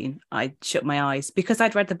Dilophosaur scene. I shut my eyes because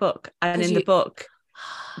I'd read the book, and in the book,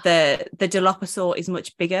 the Dilophosaur is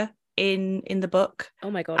much bigger in the book.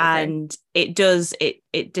 Oh my god. And it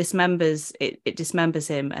dismembers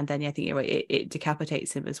him, and then I think you're right, it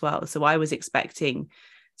decapitates him as well. So I was expecting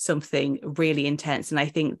something really intense, and I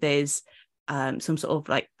think there's some sort of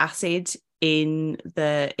like acid in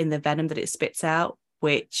the venom that it spits out,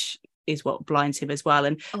 which is what blinds him as well.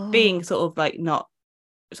 And being sort of like not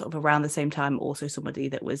sort of around the same time, also somebody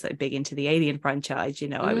that was like big into the Alien franchise,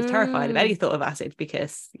 I was terrified of any thought of acid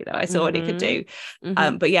because I saw what it could do.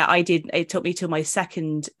 But yeah, it took me till my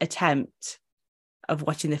second attempt of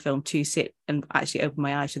watching the film to sit and actually open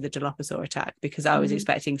my eyes to the Dilophosaur attack, because I was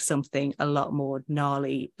expecting something a lot more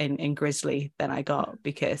gnarly and grisly than I got,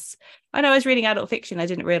 because I know I was reading adult fiction. I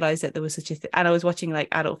didn't realize that there was such a thing, and I was watching like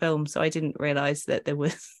adult films, so I didn't realize that there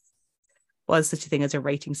was such a thing as a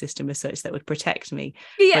rating system as such that would protect me.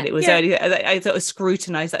 But it was only I sort of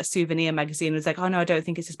scrutinized that Souvenir magazine and was like, oh no, I don't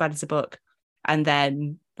think it's as bad as a book. And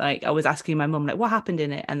then like I was asking my mum like what happened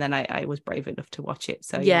in it, and then I was brave enough to watch it.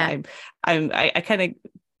 So I kind of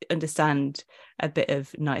understand a bit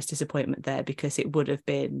of Knight's disappointment there, because it would have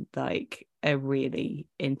been like a really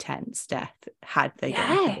intense death had they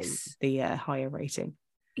gone the higher rating.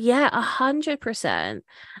 100%. And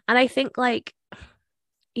I think like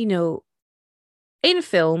in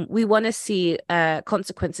film, we want to see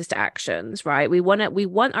consequences to actions, right? We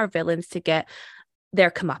want our villains to get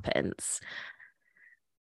their comeuppance,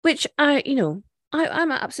 which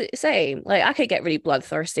I'm absolutely the same. Like, I could get really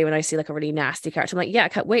bloodthirsty when I see like a really nasty character. I'm like, yeah, I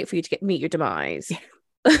can't wait for you to meet your demise.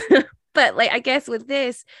 But like, I guess with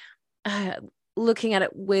this, uh, looking at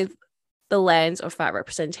it with the lens of fat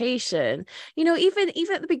representation, even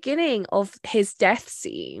at the beginning of his death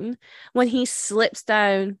scene, when he slips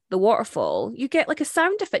down the waterfall, you get like a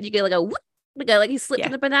sound effect. You get like a whoop, like he slipped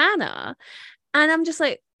on a banana, and I'm just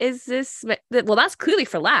like, is this? Well, that's clearly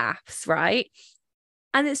for laughs, right?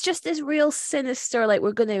 And it's just this real sinister, like,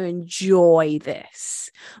 we're going to enjoy this.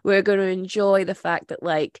 We're going to enjoy the fact that,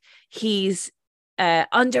 like, he's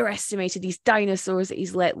underestimated these dinosaurs that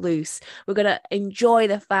he's let loose. We're going to enjoy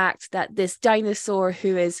the fact that this dinosaur,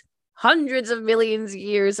 who is hundreds of millions of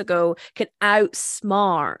years ago, can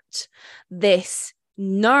outsmart this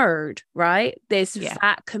nerd, right? This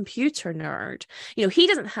fat computer nerd. He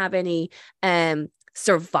doesn't have any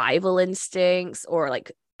survival instincts or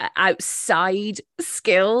like outside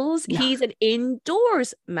skills. No. He's an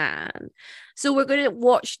indoors man. So we're going to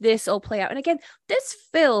watch this all play out. And again, this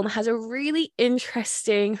film has a really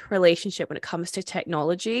interesting relationship when it comes to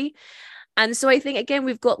technology. And so I think, again,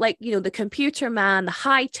 we've got like, the computer man, the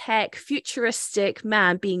high-tech futuristic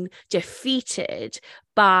man being defeated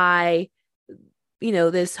by,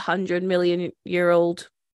 this 100-million-year-old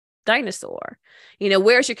dinosaur.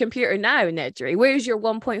 Where's your computer now, Nedry? Where's your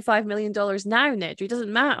 $1.5 million now, Nedry? It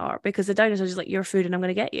doesn't matter, because the dinosaur's just like, your food and I'm going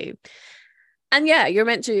to get you. And yeah, you're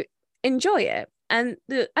meant to enjoy it. And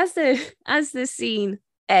as the scene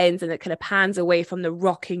ends and it kind of pans away from the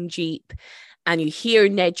rocking Jeep and you hear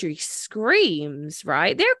Nedry screams,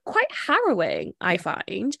 right? They're quite harrowing, I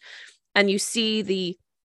find. And you see the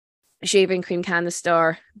shaving cream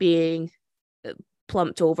canister being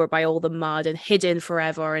plumped over by all the mud and hidden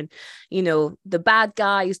forever, and the bad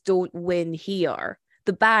guys don't win here,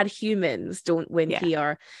 the bad humans don't win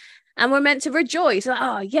here, and we're meant to rejoice.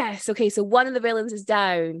 Oh yes, okay, so one of the villains is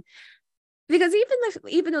down, because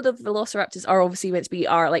even though the velociraptors are obviously meant to be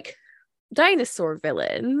our like dinosaur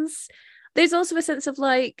villains, there's also a sense of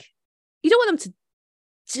like, you don't want them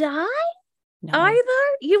to die. No. Either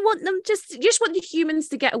you just want the humans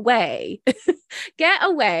to get away,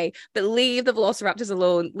 but leave the velociraptors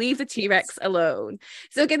alone, leave the T-Rex alone.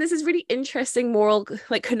 So again, this is really interesting moral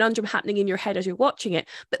like conundrum happening in your head as you're watching it,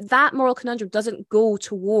 but that moral conundrum doesn't go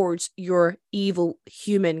towards your evil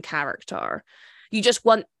human character. You just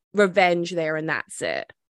want revenge there, and that's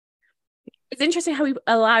it. It's interesting how we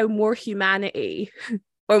allow more humanity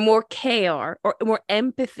or more care or more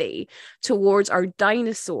empathy towards our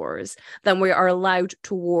dinosaurs than we are allowed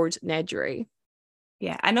towards Nedry.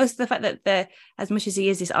 Yeah, and also the fact that as much as he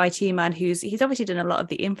is this IT man he's obviously done a lot of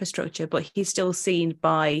the infrastructure, but he's still seen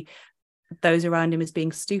by those around him as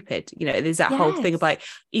being stupid. There's that whole thing about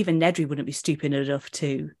even Nedry wouldn't be stupid enough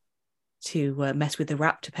to mess with the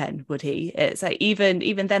raptor pen, would he? It's like even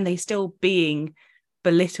then they're still being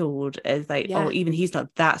belittled as like, oh, even he's not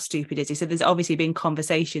that stupid, is he? So there's obviously been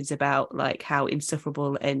conversations about like how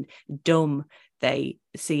insufferable and dumb they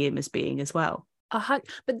see him as being as well.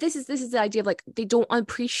 But this is the idea of like, they don't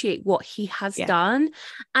appreciate what he has done.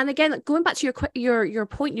 And again, going back to your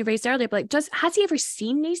point you raised earlier, but like, has he ever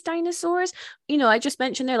seen these dinosaurs? I just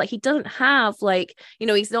mentioned there, like, he doesn't have like,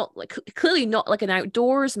 he's not like clearly not like an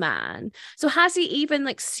outdoors man. So has he even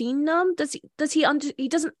like seen them? Does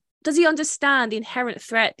he understand the inherent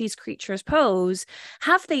threat these creatures pose?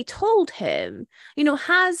 Have they told him?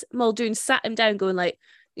 Has Muldoon sat him down going like,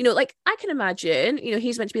 like, I can imagine,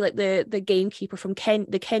 he's meant to be like the gamekeeper from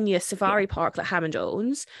the Kenya Safari Park that Hammond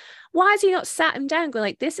owns. Why has he not sat him down going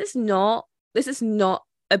like, this is not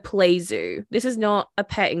a play zoo. This is not a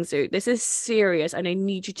petting zoo. This is serious. And I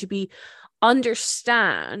need you to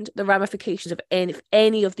understand the ramifications of if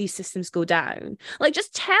any of these systems go down. Like,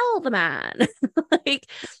 just tell the man. I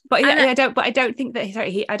don't think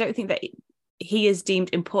that he is deemed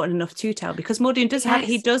important enough to tell, because Muldoon does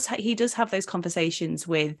have those conversations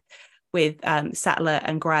with Sattler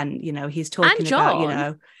and Grant. He's talking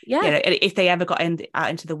about if they ever got out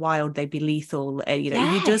into the wild, they'd be lethal.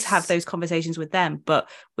 He does have those conversations with them, but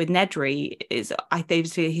with Nedry,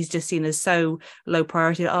 he's just seen as so low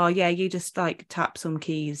priority. Oh yeah, you just like tap some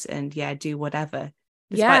keys and do whatever,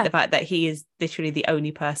 despite the fact that he is literally the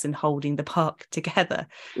only person holding the park together.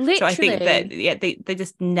 Literally. So I think that they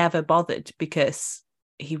just never bothered because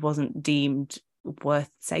he wasn't deemed worth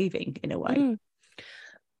saving in a way.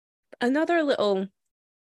 Another little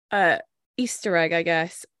Easter egg, I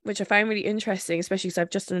guess, which I find really interesting, especially because I've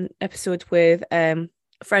just done an episode with a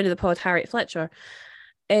friend of the pod, Harriet Fletcher,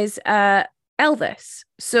 is Elvis.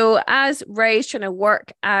 So as Ray's trying to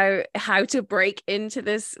work out how to break into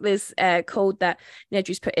this code that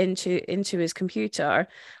Nedry's put into his computer,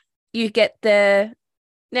 you get the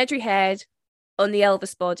Nedry head on the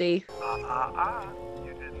Elvis body.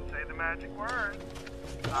 You didn't say the magic word.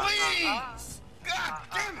 Please! God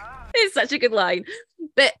damn it! It's such a good line.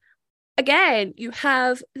 But again, you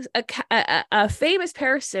have a famous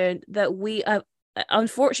person that we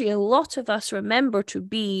unfortunately a lot of us remember to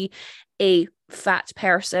be a fat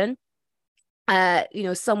person.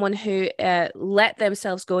 Someone who let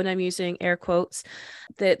themselves go, and I'm using air quotes,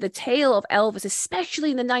 the tale of Elvis,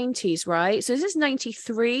 especially in the 90s, right? So this is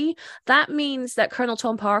 93. That means that Colonel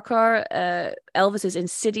Tom Parker, Elvis's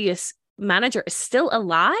insidious manager, is still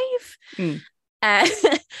alive. Uh,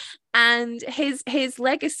 and his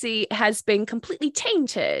legacy has been completely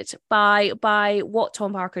tainted by what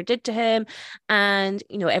Tom Parker did to him. And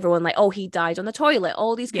everyone like, oh, he died on the toilet,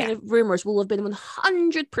 all these kind of rumors will have been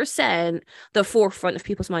 100% the forefront of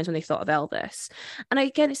people's minds when they thought of Elvis. And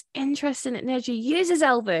again, it's interesting that Nedry uses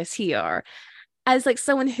Elvis here as like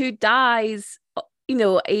someone who dies,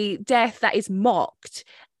 a death that is mocked,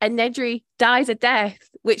 and Nedry dies a death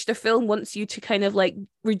which the film wants you to kind of like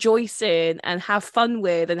rejoice in and have fun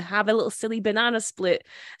with and have a little silly banana split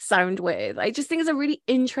sound with. I just think it's a really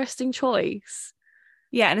interesting choice.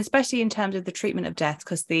 Yeah, and especially in terms of the treatment of death,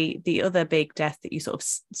 because the other big death that you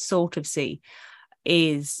sort of see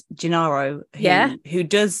is Gennaro, who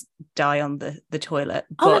does die on the toilet.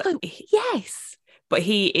 Oh my God, yes. But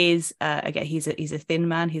he is again, he's a thin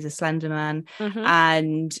man, he's a slender man,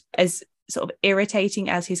 and as sort of irritating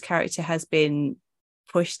as his character has been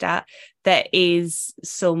pushed at, there is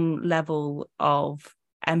some level of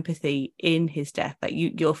empathy in his death. Like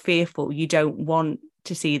you're fearful, you don't want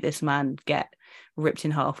to see this man get ripped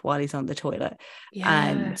in half while he's on the toilet.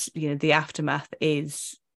 And the aftermath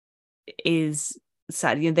is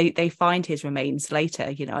sad. They find his remains later.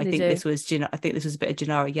 I think this was a bit of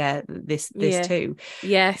Gennaro. This too.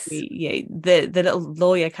 Yes. The little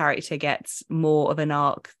lawyer character gets more of an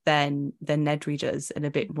arc than Nedry does, and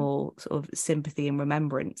a bit more sort of sympathy and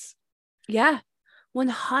remembrance. Yeah,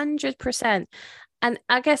 100%. And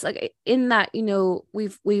I guess like in that,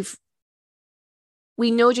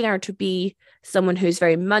 we know Gennaro to be someone who's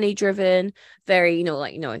very money driven, very,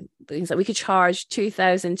 things that we could charge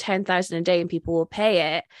 2,000, 10,000 a day and people will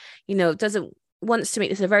pay it, wants to make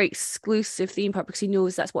this a very exclusive theme park because he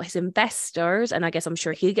knows that's what his investors, and I guess I'm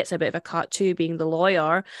sure he gets a bit of a cut too, being the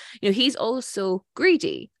lawyer. He's also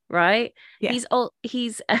greedy, right? Yeah.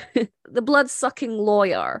 He's the blood-sucking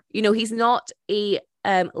lawyer. He's not a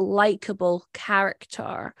likable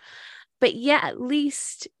character. But yeah, at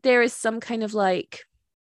least there is some kind of like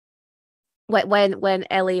when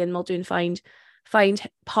Ellie and Muldoon find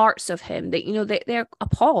parts of him that they're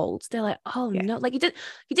appalled. They're like, oh no, like he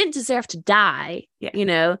didn't deserve to die. He's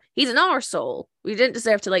an arsehole. We didn't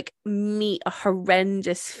deserve to like meet a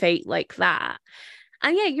horrendous fate like that.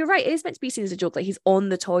 And yeah, you're right, it is meant to be seen as a joke, like he's on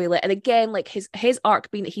the toilet. And again, like his arc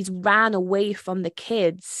being that he's ran away from the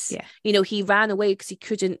kids. He ran away because he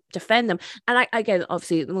couldn't defend them. And again,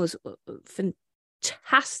 obviously the most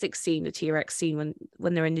fantastic scene, the T-Rex scene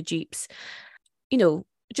when they're in the jeeps,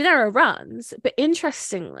 Gennaro runs, but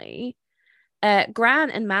interestingly,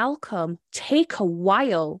 Grant and Malcolm take a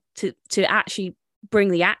while to actually bring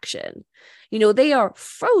the action. They are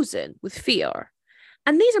frozen with fear.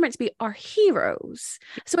 And these are meant to be our heroes.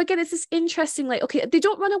 So again, it's this interesting, like, okay, they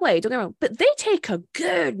don't run away, don't get me wrong, but they take a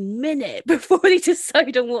good minute before they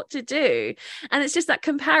decide on what to do. And it's just that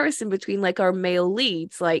comparison between like our male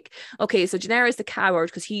leads. Like, okay, so Gennaro is the coward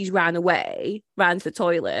because he's ran to the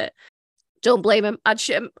toilet. Don't blame him. I'd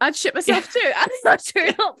shit myself too. I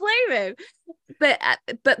do not blame him.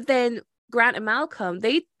 But then Grant and Malcolm,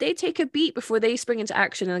 they take a beat before they spring into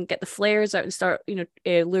action and get the flares out and start,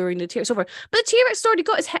 luring the T-Rex over. But the T-Rex already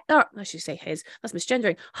got his head, or I should say his, that's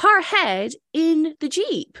misgendering, her head in the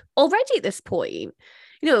Jeep already at this point.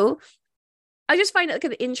 I just find it like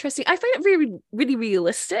an interesting, I find it really, really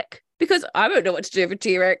realistic because I don't know what to do if a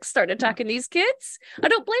T-Rex start attacking these kids. I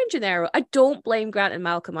don't blame Gennaro. I don't blame Grant and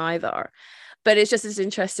Malcolm either. But it's just this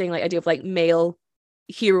interesting like idea of like male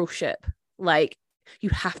heroship. Like, you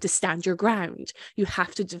have to stand your ground. You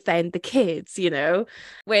have to defend the kids,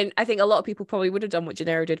 when I think a lot of people probably would have done what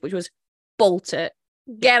Gennaro did, which was bolt it,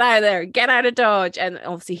 get out of there, get out of Dodge. And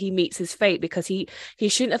obviously he meets his fate because he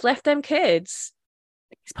shouldn't have left them kids.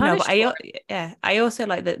 He's punished. No, but I also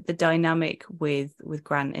like the dynamic with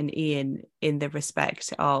Grant and Ian in the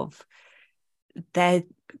respect of they're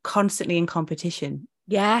constantly in competition.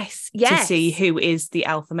 to see who is the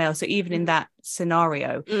alpha male. So even in that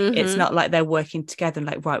scenario, it's not like they're working together and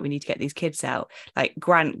like, right, we need to get these kids out. Like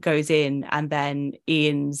Grant goes in and then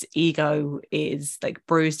Ian's ego is like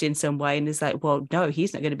bruised in some way and is like, well, no,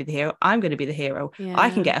 he's not going to be the hero. I'm going to be the hero. I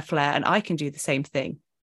can get a flare and I can do the same thing.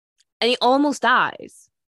 And he almost dies.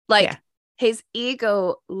 Like his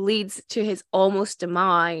ego leads to his almost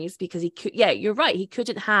demise because he could, you're right. He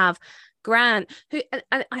couldn't have Grant, who,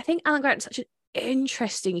 and I think Alan Grant is such an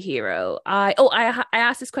interesting hero. I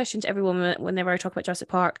ask this question to everyone whenever I talk about Jurassic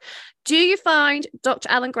Park. Do you find Dr.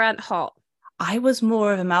 Alan Grant hot? I was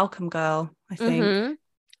more of a Malcolm girl, I think.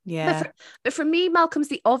 Yeah. But for me, Malcolm's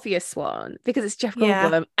the obvious one because it's Jeff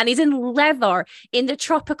Goldblum and he's in leather in the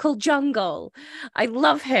tropical jungle. I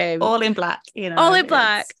love him. All in black, All in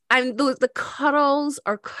black. And the curls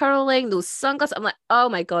are curling, those sunglasses. I'm like, oh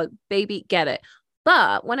my God, baby, get it.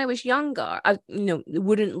 But when I was younger, I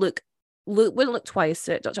wouldn't look twice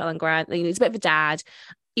at Dr. Alan Grant. He's a bit of a dad,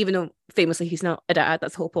 even though famously he's not a dad.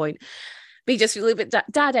 That's the whole point. But he just a little bit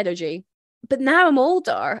dad energy. But now I'm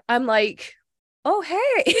older. I'm like, oh,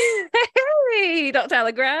 hey, hey, Dr.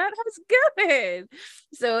 Alan Grant, how's it going?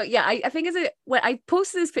 So yeah, I think when I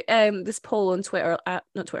posted this poll on Twitter,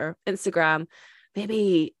 not Twitter, Instagram,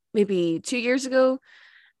 maybe 2 years ago,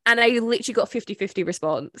 and I literally got 50-50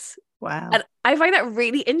 response. Wow. And I find that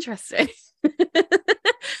really interesting.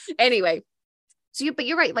 Anyway, but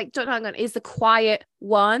you're right, like Dr. Alan Grant is the quiet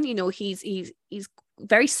one. He's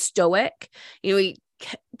very stoic. He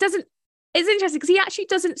doesn't. It's interesting because he actually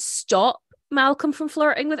doesn't stop Malcolm from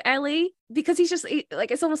flirting with Ellie because he's just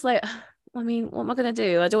it's almost like, I mean, what am I gonna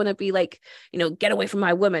do? I don't want to be like, get away from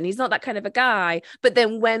my woman. He's not that kind of a guy. But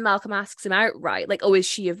then when Malcolm asks him outright, like, oh, is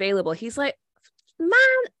she available? He's like, man,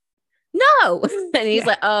 no. And he's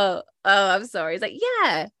like, oh, I'm sorry. He's like,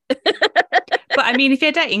 yeah. But I mean, if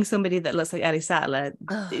you're dating somebody that looks like Ellie Sattler,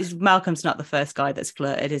 Malcolm's not the first guy that's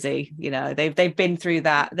flirted, is he? They've been through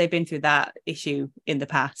that. They've been through that issue in the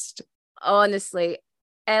past. Honestly,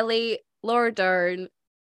 Ellie, Laura Dern,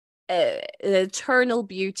 an eternal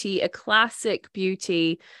beauty, a classic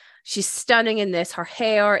beauty. She's stunning in this. Her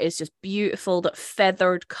hair is just beautiful. That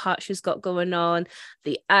feathered cut she's got going on.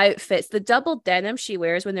 The outfits, the double denim she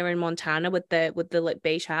wears when they're in Montana with the like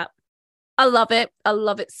beige hat. I love it. I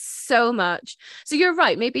love it so much. So you're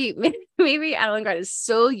right. Maybe Alan Grant is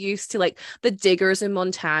so used to like the diggers in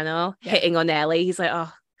Montana hitting on Ellie. He's like,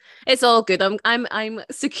 oh, it's all good. I'm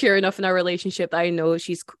secure enough in our relationship that I know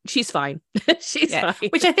she's fine. She's fine.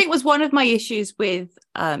 Which I think was one of my issues with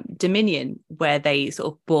Dominion, where they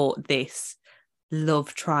sort of brought this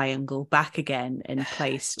love triangle back again and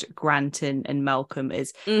placed Grant and Malcolm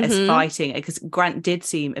as fighting, because Grant did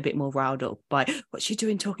seem a bit more riled up by what's she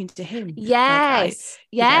doing talking to him. Yes.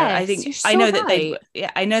 I think I know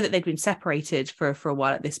that they've been separated for a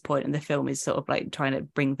while at this point, and the film is sort of like trying to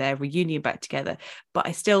bring their reunion back together. But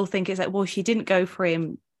I still think it's like, well, she didn't go for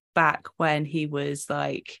him back when he was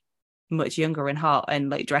like much younger and hot and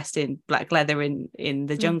like dressed in black leather in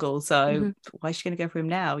the jungle, so why is she going to go for him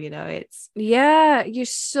now? It's you're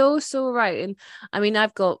so right. And I mean,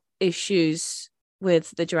 I've got issues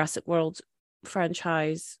with the Jurassic World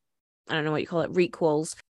franchise. I don't know what you call it,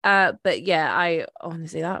 requels, but yeah, I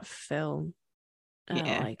honestly, that film, I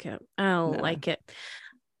don't like it.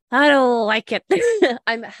 I don't like it.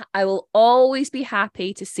 I will always be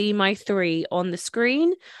happy to see my 3 on the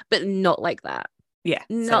screen, but not like that.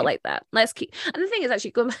 Like that. Let's keep. And the thing is,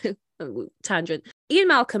 actually, going back tangent, Ian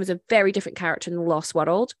Malcolm is a very different character in The Lost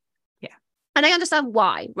World. And I understand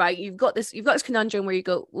why, right? You've got this conundrum where you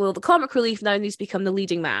go, well, the comic relief now needs to become the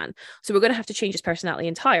leading man, so we're going to have to change his personality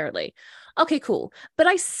entirely. Okay, cool. But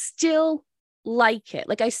I still like it.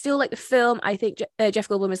 Like, I still like the film. I think Jeff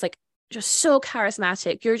Goldblum is like just so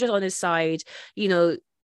charismatic. You're just on his side.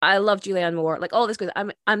 I love Julianne Moore, like all this good.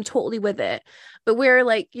 I'm totally with it. But where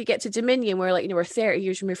like you get to Dominion, where like we're 30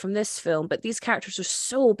 years removed from this film, but these characters are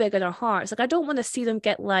so big in our hearts. Like, I don't want to see them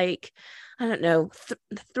get like, I don't know,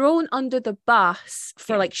 thrown under the bus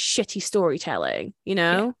for like shitty storytelling.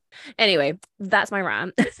 Anyway, that's my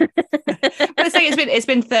rant. But it's like it's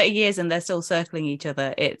been 30 years and they're still circling each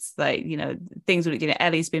other. It's like, things with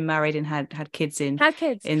Ellie's been married and had kids in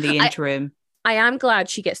the interim. I am glad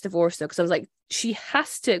she gets divorced though, because I was like, she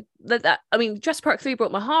has to. I mean, Jurassic Park 3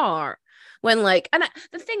 broke my heart when like, and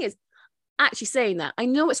the thing is, actually saying that, I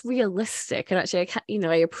know it's realistic, and actually,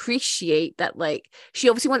 I appreciate that. Like, she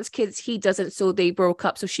obviously wants kids, he doesn't, so they broke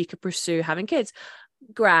up so she could pursue having kids.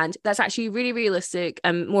 Grand, that's actually really realistic,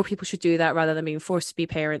 and more people should do that rather than being forced to be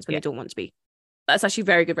parents when they don't want to be. That's actually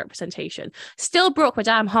very good representation. Still broke my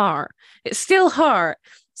damn heart. It's still hurt.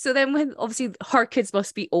 So then when obviously her kids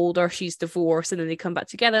must be older, she's divorced, and then they come back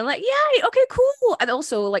together and like, yeah, okay, cool. And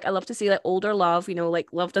also like I love to see like older love, like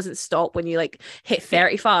love doesn't stop when you like hit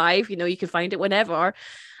 35, you can find it whenever.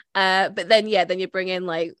 But then you bring in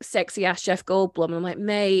like sexy ass Jeff Goldblum, and I'm like,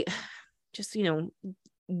 mate, just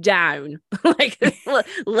down. Like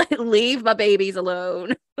leave my babies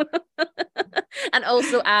alone. And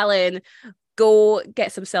also Alan, go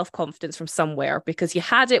get some self-confidence from somewhere, because you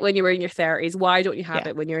had it when you were in your 30s. Why don't you have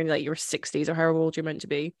it when you're in like your 60s or however old you're meant to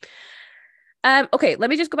be? Okay, let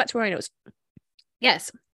me just go back to my notes.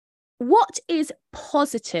 Yes, what is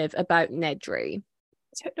positive about Nedry?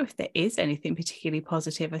 I don't know if there is anything particularly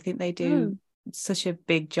positive. I think they do such a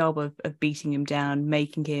big job of beating him down,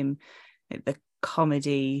 making him like, the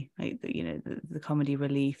comedy, like the comedy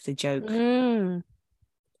relief, the joke.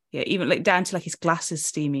 Yeah, even like down to like his glasses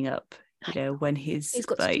steaming up. When he's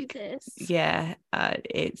got like, to do this. Yeah,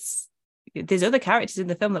 there's other characters in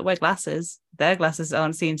the film that wear glasses. Their glasses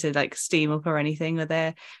aren't seen to like steam up or anything, or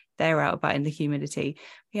they're out about in the humidity.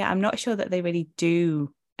 Yeah, I'm not sure that they really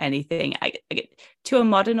do anything. To a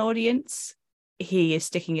modern audience, he is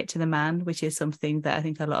sticking it to the man, which is something that I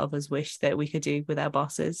think a lot of us wish that we could do with our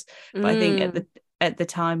bosses. But I think at the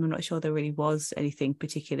time, I'm not sure there really was anything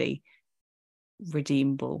particularly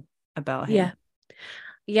redeemable about him.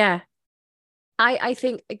 Yeah. I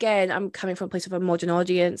think, again, I'm coming from a place of a modern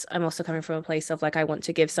audience. I'm also coming from a place of like, I want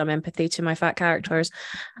to give some empathy to my fat characters.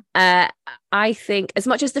 I think as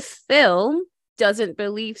much as the film doesn't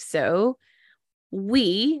believe so,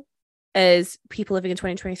 we as people living in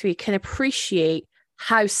 2023 can appreciate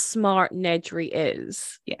how smart Nedry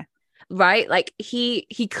is. Yeah. Right? Like he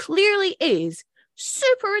clearly is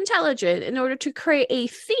super intelligent in order to create a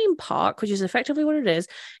theme park, which is effectively what it is,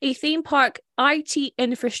 a theme park IT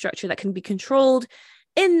infrastructure that can be controlled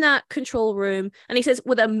in that control room. And he says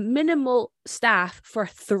with a minimal staff for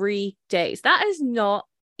 3 days. That is not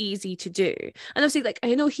easy to do. And obviously, like,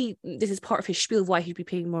 I know this is part of his spiel of why he'd be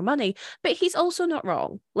paying more money, but he's also not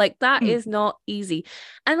wrong. Like, that is not easy.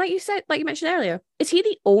 And like you said, like you mentioned earlier, is he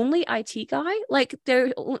the only IT guy? Like,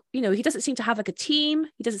 he doesn't seem to have like a team.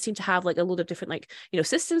 He doesn't seem to have like a load of different like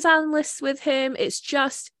systems analysts with him. It's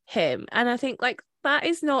just him. And I think like that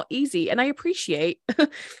is not easy. And I appreciate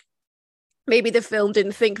maybe the film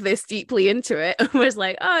didn't think this deeply into it. It was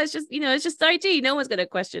like, oh, it's just IT. No one's going to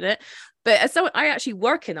question it. But as someone, I actually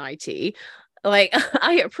work in IT. Like,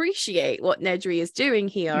 I appreciate what Nedry is doing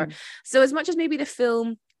here. So as much as maybe the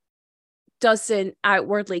film doesn't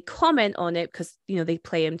outwardly comment on it, because, they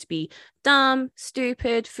play him to be dumb,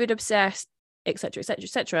 stupid, food obsessed, etc., etc.,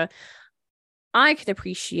 etc., I can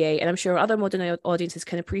appreciate, and I'm sure other modern audiences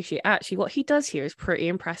can appreciate, actually what he does here is pretty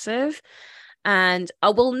impressive. And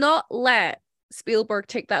I will not let Spielberg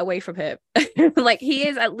take that away from him. Like, he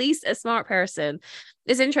is at least a smart person.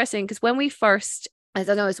 It's interesting because when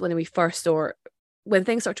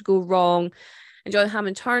things start to go wrong, and John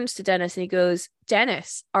Hammond turns to Dennis and he goes,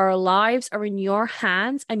 Dennis, our lives are in your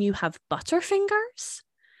hands and you have butterfingers?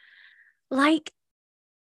 Like,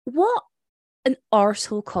 what an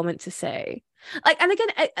arsehole comment to say. Like, and again,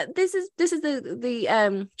 this is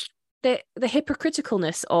the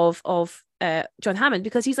hypocriticalness of John Hammond,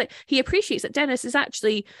 because he's like, he appreciates that Dennis is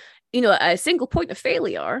actually, a single point of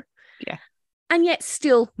failure. Yeah. And yet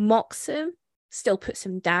still mocks him, still puts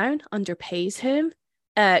him down, underpays him,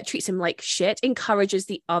 treats him like shit, encourages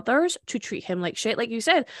the others to treat him like shit. Like you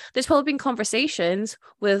said, there's probably been conversations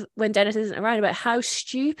with when Dennis isn't around about how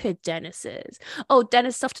stupid Dennis is. Oh,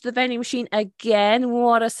 Dennis stuffed to the vending machine again.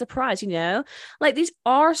 What a surprise, Like, these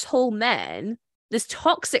arsehole men, this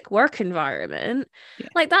toxic work environment,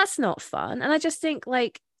 like, that's not fun. And I just think,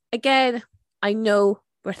 like, again, I know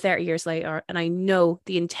we're 30 years later, and I know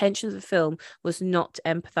the intention of the film was not to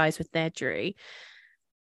empathize with Nedry,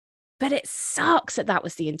 but it sucks that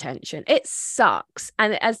was the intention. It sucks.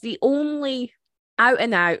 And as the only out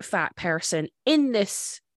and out fat person in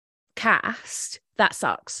this cast, that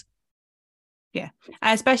sucks. Yeah,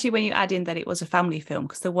 and especially when you add in that it was a family film,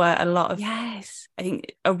 because there were a lot of, I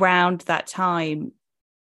think around that time,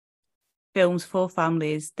 films for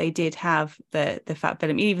families, they did have the fat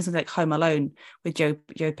film. Even something like Home Alone with Joe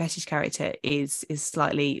Pesci's character is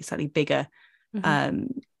slightly bigger,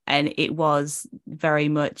 and it was very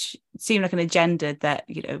much seemed like an agenda that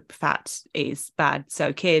fat is bad,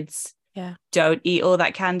 so kids don't eat all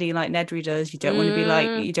that candy like Nedry does. You don't want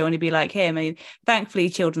to be like him. I mean, thankfully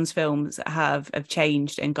children's films have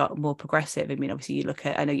changed and got more progressive. I mean, obviously you look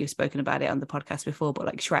at, I know you've spoken about it on the podcast before, but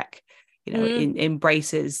like Shrek,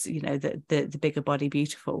 embraces the bigger body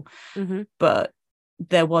beautiful. But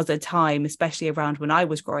there was a time, especially around when I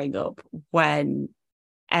was growing up, when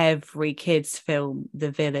every kids film, the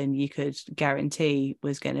villain you could guarantee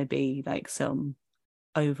was going to be like some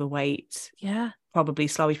overweight, probably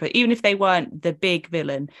slobbish, but even if they weren't the big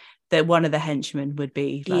villain, that one of the henchmen would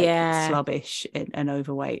be like slobbish and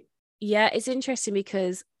overweight. Yeah, it's interesting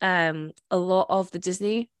because a lot of the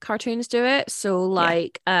Disney cartoons do it. So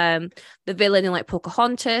like the villain in like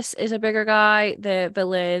Pocahontas is a bigger guy. The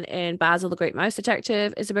villain in Basil the Great Mouse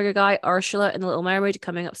Detective is a bigger guy. Ursula in The Little Mermaid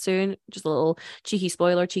coming up soon. Just a little cheeky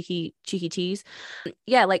spoiler, cheeky tease.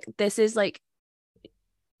 Yeah, like this is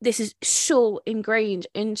so ingrained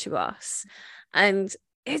into us. And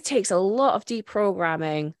it takes a lot of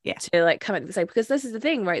deprogramming to like come at this, like, because this is the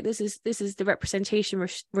thing, right? This is the representation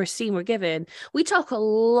we're seeing, we're given. We talk a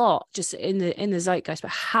lot just in the zeitgeist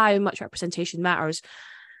about how much representation matters,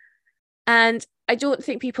 and I don't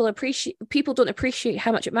think people don't appreciate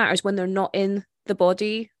how much it matters when they're not in the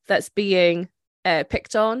body that's being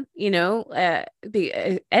picked on.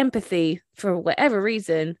 Empathy, for whatever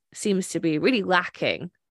reason, seems to be really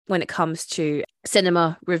lacking when it comes to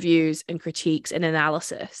cinema reviews and critiques and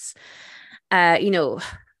analysis. Bringing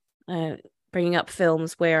up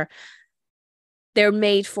films where they're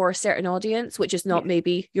made for a certain audience, which is not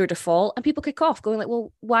maybe your default, and people kick off going like,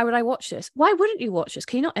 well, why would I watch this? Why wouldn't you watch this?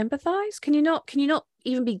 Can you not empathize? Can you not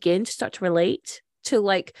even begin to start to relate to,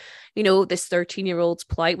 like, this 13-year-old's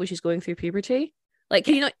plight when she's going through puberty? Like,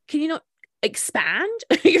 can you not expand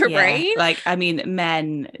your brain? Like, I mean,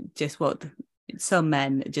 some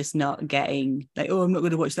men just not getting, like, oh, I'm not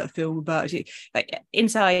going to watch that film about you, like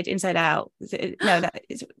Inside Out. Which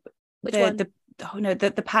one?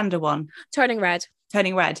 The panda one, Turning Red.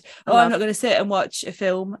 I'm not going to sit and watch a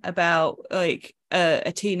film about like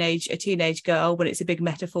a teenage girl when it's a big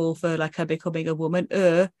metaphor for like her becoming a woman.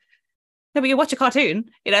 No, but you watch a cartoon.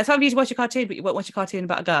 It's fine for you to watch a cartoon, but you won't watch a cartoon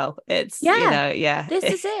about a girl. It's This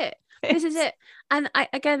is it. This is it. And I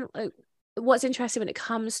again, like, what's interesting when it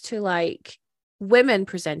comes to like women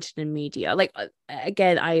presented in media, like,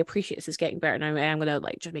 again, I appreciate this is getting better, and I'm gonna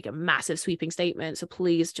like just make a massive sweeping statement, so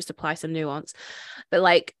please just apply some nuance, but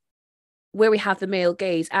like where we have the male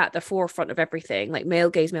gaze at the forefront of everything, like male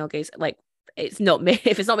gaze, like it's not me.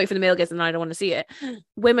 If it's not made for the male gaze, then I don't want to see it.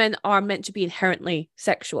 Women are meant to be inherently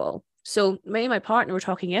sexual. So me and my partner were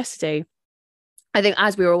talking yesterday, I think,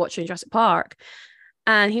 as we were watching Jurassic Park,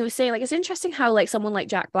 and he was saying, like, it's interesting how like someone like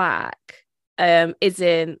Jack Black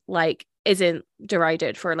isn't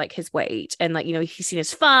derided for like his weight, and like, he's seen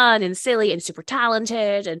as fun and silly and super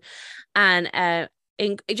talented and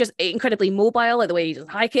just incredibly mobile, like the way he does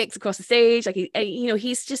high kicks across the stage, like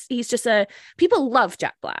he's just people love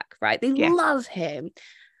Jack Black, right? They love him,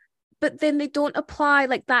 but then they don't apply,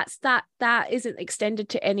 like, that isn't extended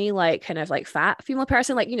to any like kind of like fat female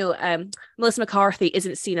person, like, Melissa McCarthy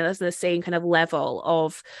isn't seen as the same kind of level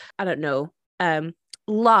of, I don't know,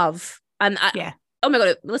 love. And oh my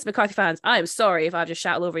God, Melissa McCarthy fans, I am sorry if I've just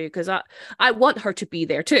shouted over you, because I want her to be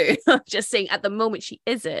there too. I'm just saying at the moment she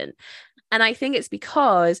isn't. And I think it's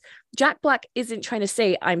because Jack Black isn't trying to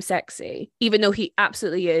say I'm sexy, even though he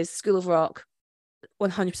absolutely is. School of Rock,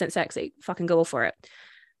 100% sexy. Fucking go for it.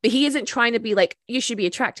 But he isn't trying to be like, you should be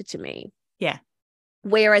attracted to me. Yeah.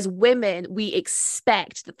 Whereas women, we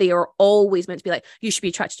expect that they are always meant to be like, you should be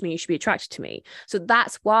attracted to me, you should be attracted to me. So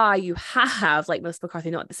that's why you have like Melissa McCarthy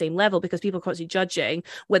not at the same level, because people are constantly judging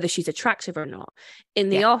whether she's attractive or not. In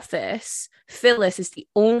The Office, Phyllis is the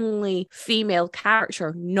only female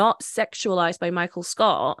character not sexualized by Michael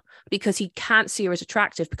Scott because he can't see her as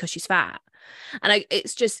attractive because she's fat. And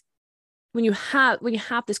it's just, when you have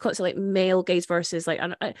this concept like male gaze versus like,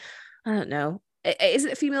 I don't know, is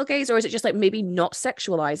it a female gaze, or is it just like maybe not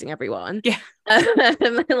sexualizing everyone?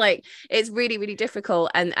 Like, it's really, really difficult.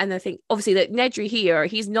 And I think obviously that Nedry here,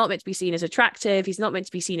 he's not meant to be seen as attractive, he's not meant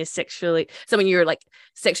to be seen as sexually someone you're like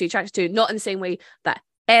sexually attracted to, not in the same way that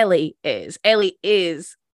Ellie is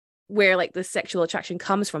where like the sexual attraction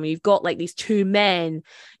comes from. You've got like these two men,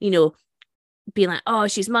 being like, oh,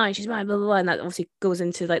 she's mine, blah, blah, blah. And that obviously goes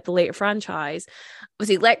into like the later franchise.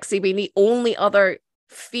 Obviously Lexi being the only other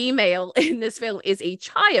female in this film is a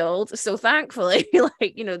child, so thankfully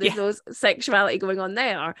like, there's no sexuality going on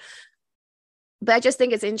there. But I just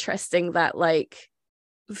think it's interesting that like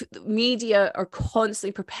media are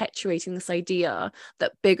constantly perpetuating this idea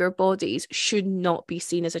that bigger bodies should not be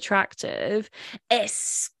seen as attractive,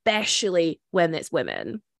 especially when it's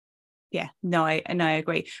women. I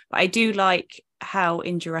agree. But I do like how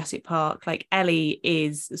in Jurassic Park, like, Ellie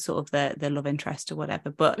is sort of the love interest or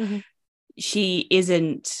whatever, but she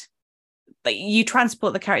isn't, like, you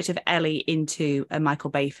transport the character of Ellie into a Michael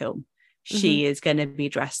Bay film she is going to be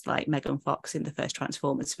dressed like Megan Fox in the first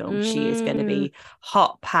Transformers film. She is going to Mm. be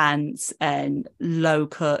hot pants and low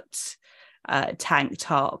cut tank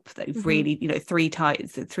top that really, three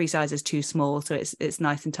sizes too small, so it's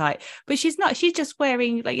nice and tight. But she's just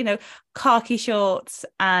wearing khaki shorts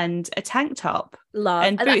and a tank top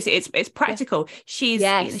and boots. It's practical. She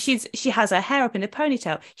has her hair up in a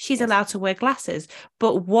ponytail. She's allowed to wear glasses.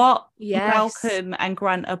 But what Malcolm and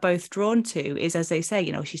Grant are both drawn to is, as they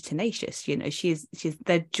say, she's tenacious.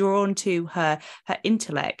 They're drawn to her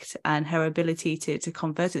intellect and her ability to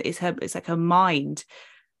convert it. It's like her mind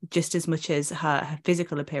just as much as her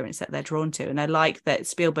physical appearance that they're drawn to. And I like that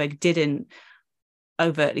Spielberg didn't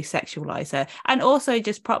overtly sexualize her. And also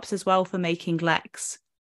just props as well for making Lex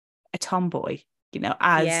a tomboy.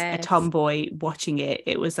 As a tomboy watching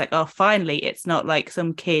it was like, oh, finally it's not like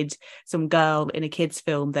some girl in a kid's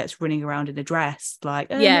film that's running around in a dress like,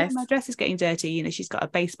 oh no, my dress is getting dirty. She's got a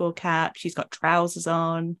baseball cap, she's got trousers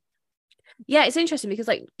on. Yeah, it's interesting because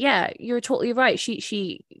you're totally right.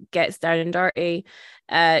 She gets down and dirty.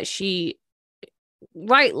 She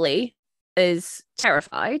rightly is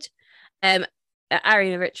terrified.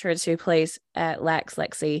 Ariana Richards, who plays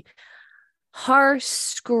Lexi, her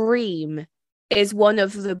scream is one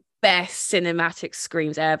of the best cinematic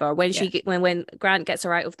screams ever. When when Grant gets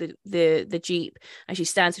her out of the Jeep and she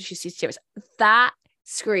stands and she sees tears, that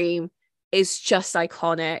scream is just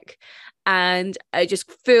iconic, and I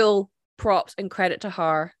just feel props and credit to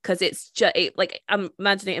her because it's just I'm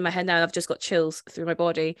imagining it in my head now and I've just got chills through my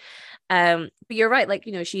body. But you're right,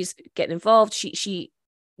 she's getting involved. She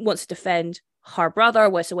wants to defend her brother.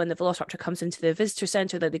 So when the Velociraptor comes into the visitor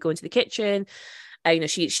center, they go into the kitchen.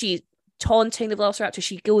 She's taunting the Velociraptor.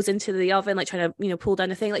 She goes into the oven trying to pull down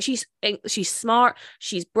the thing. She's smart,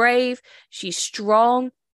 she's brave, she's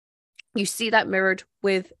strong. You see that mirrored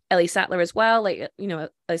with Ellie Sattler as well. Ellie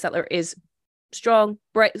Sattler is strong,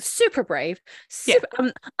 brave, super brave.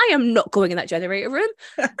 I am not going in that generator room.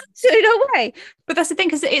 Absolutely no way. But that's the thing,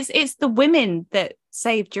 because it's the women that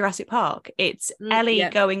saved Jurassic Park. It's Ellie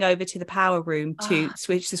going over to the power room to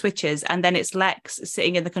switch the switches, and then it's Lex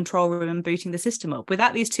sitting in the control room and booting the system up.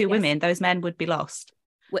 Without these two women, those men would be lost.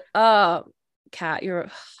 Kat, you're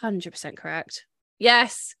 100% correct.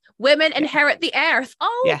 Yes. Women inherit the earth.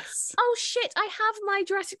 Oh, yes. Oh shit! I have my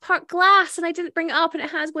Jurassic Park glass, and I didn't bring it up, and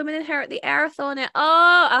it has "Women inherit the earth" on it.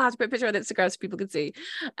 Oh, I'll have to put a picture on Instagram so people can see.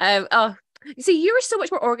 You see, you were so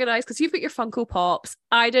much more organized because you've got your Funko Pops.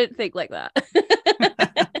 I didn't think like that.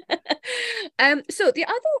 So the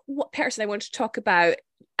other person I want to talk about,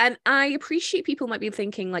 and I appreciate people might be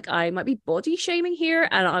thinking I might be body shaming here,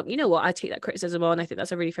 and you know what? I take that criticism on. I think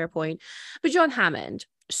that's a really fair point. But John Hammond.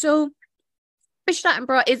 So Richard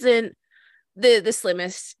Attenborough isn't the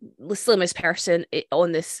slimmest person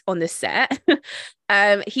on this set.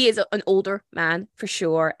 He is an older man for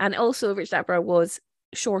sure, and also Richard Attenborough was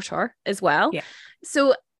shorter as well. Yeah.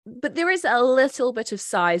 So, but there is a little bit of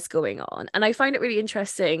size going on, and I find it really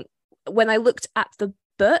interesting. When I looked at the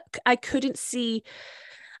book, I couldn't see.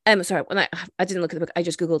 Sorry, when I didn't look at the book, I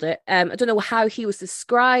just Googled it. I don't know how he was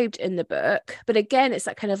described in the book, but again, it's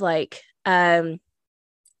that kind of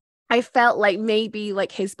I felt like maybe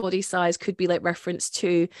his body size could be reference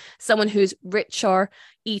to someone who's richer,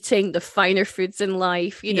 eating the finer foods in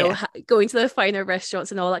life, going to the finer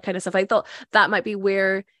restaurants and all that kind of stuff. I thought that might be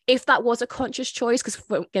where, if that was a conscious choice, because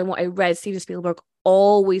again, what I read, Steven Spielberg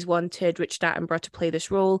always wanted Richard Attenborough to play this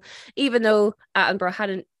role, even though Attenborough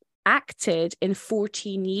hadn't acted in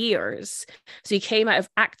 14 years. So he came out of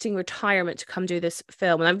acting retirement to come do this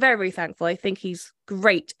film. And I'm very, very thankful. I think he's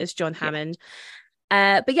great as John Hammond.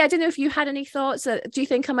 But yeah, I don't know if you had any thoughts. Do you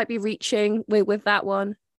think I might be reaching with that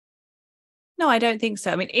one? No, I don't think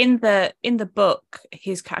so. I mean, in the book, I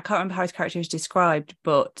can't remember how his character is described,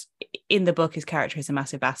 but in the book, his character is a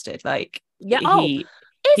massive bastard.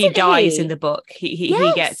 He dies in the book.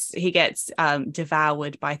 He gets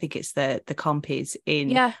devoured by, I think it's the compies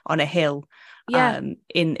on a hill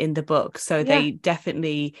in the book. So they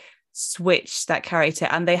definitely switched that character,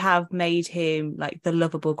 and they have made him the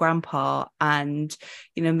lovable grandpa. And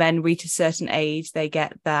men reach a certain age, they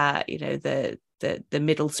get that the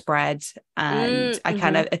middle spread, and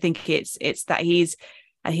I think it's that he's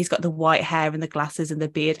got the white hair and the glasses and the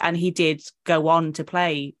beard, and he did go on to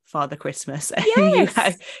play Father Christmas.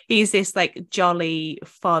 Yes. He's this jolly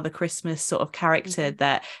Father Christmas sort of character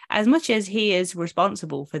that, as much as he is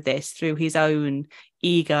responsible for this through his own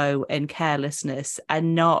ego and carelessness,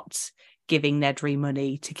 and not giving Nedry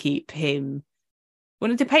money to keep him,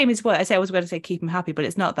 to pay him his work. I was going to say keep him happy, but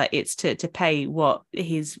it's not that. It's to pay what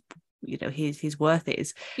his worth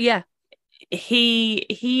is. Yeah.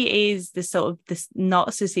 he is the sort of this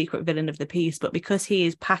not so secret villain of the piece, but because he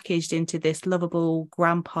is packaged into this lovable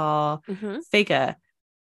grandpa figure,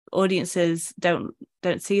 audiences don't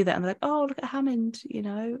see that and they're like, oh, look at Hammond,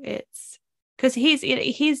 it's because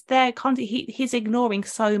he's there constantly. He's ignoring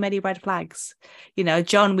so many red flags.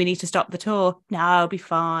 John, we need to stop the tour. No, I'll be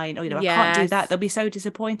fine. Or I can't do that. They'll be so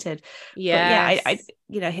disappointed. Yes. But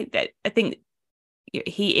yeah, I think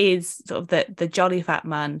he is sort of the jolly fat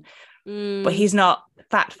man, but he's not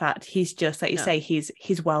fat. He's just like you say.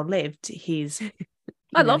 He's well lived. He's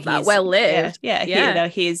I love that. Well lived. Yeah.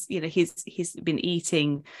 He's been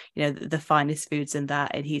eating, the finest foods and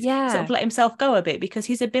that, and he's sort of let himself go a bit because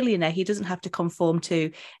he's a billionaire. He doesn't have to conform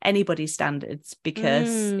to anybody's standards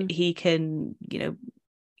because he can,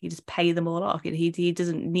 he just pay them all off. He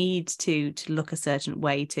doesn't need to look a certain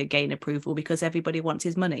way to gain approval because everybody wants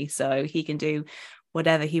his money, so he can do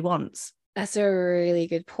whatever he wants. That's a really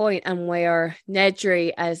good point. And where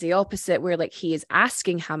Nedry as the opposite, where like he is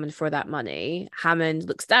asking Hammond for that money, Hammond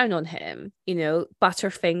looks down on him,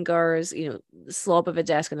 butterfingers, slob of a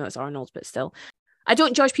desk. I know it's Arnold, but still. I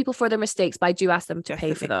don't judge people for their mistakes, but I do ask them to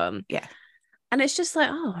pay for them. Yeah. And it's just like,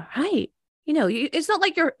 oh, right. It's not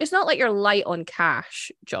like you're light on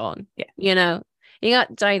cash, John. Yeah. You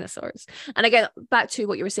got dinosaurs. And again, back to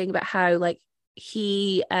what you were saying about how like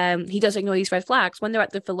he does ignore these red flags when they're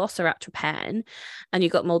at the Velociraptor pen, and you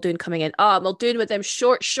got Muldoon coming in. Oh, Muldoon with them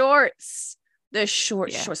short shorts. The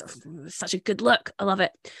shorts, such a good look. I love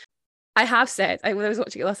it. I have said, when I was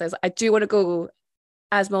watching it last night, I do want to go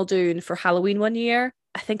as Muldoon for Halloween one year.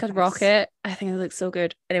 I think I'd rock it. I think it looks so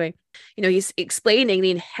good. Anyway, he's explaining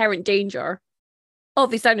the inherent danger of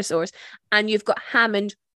these dinosaurs, and you've got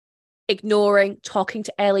Hammond ignoring, talking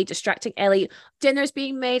to Ellie, distracting Ellie. Dinner's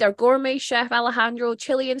being made. Our gourmet chef Alejandro,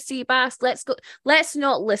 Chilean sea bass. Let's go. Let's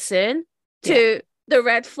not listen to the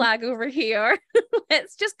red flag over here.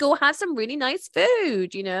 Let's just go have some really nice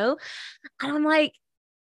food, And I'm like,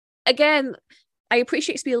 again, I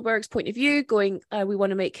appreciate Spielberg's point of view, going, we want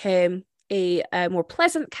to make him a more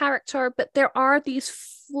pleasant character, but there are these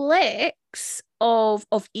flicks of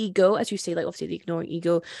ego, as you say, like obviously the ignoring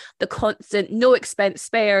ego, the constant no expense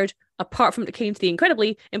spared, apart from it came to the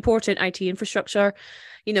incredibly important IT infrastructure,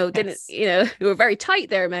 we were very tight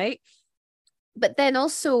there, mate. But then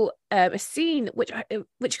also a scene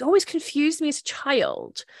which always confused me as a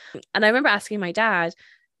child, and I remember asking my dad,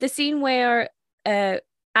 the scene where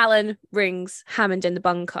Alan rings Hammond in the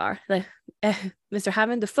bunker, like, Mr.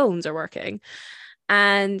 Hammond, the phones are working.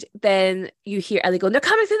 And then you hear Ellie going, they're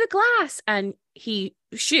coming through the glass. And he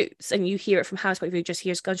shoots, and you hear it from Hammond's point of view, just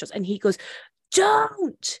hears gunshots. And he goes,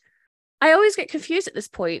 don't. I always get confused at this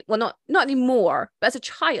point. Well, not anymore, but as a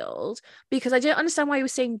child, because I didn't understand why he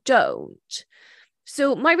was saying don't.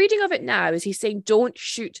 So my reading of it now is he's saying don't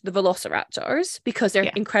shoot the velociraptors because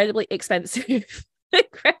they're incredibly expensive.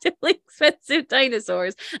 Incredibly expensive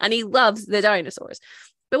dinosaurs, and he loves the dinosaurs.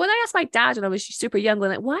 But when I asked my dad when I was super young,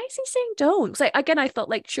 going like, why is he saying don't? Because I thought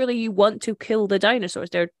like, surely you want to kill the dinosaurs.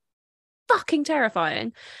 They're fucking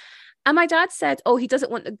terrifying. And my dad said, oh, he doesn't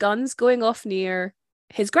want the guns going off near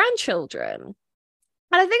his grandchildren. And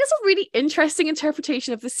I think it's a really interesting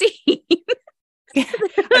interpretation of the scene.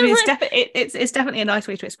 I mean, it's definitely a nice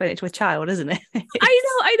way to explain it to a child, isn't it?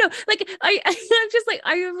 I know. Like I'm just like,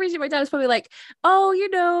 I appreciate my dad was probably like, oh,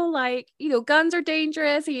 guns are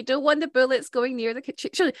dangerous, and you don't want the bullets going near the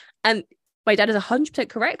kitchen. And my dad is 100%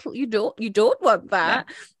 correct. You don't want that.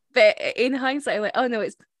 Yeah. But in hindsight, I'm like, oh no,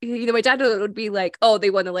 it's my dad would be like, oh, they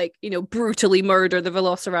want to brutally murder the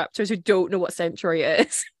velociraptors who don't know what century it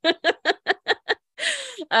is.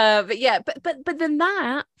 But yeah, but then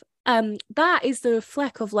that is the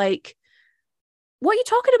fleck of like, what are you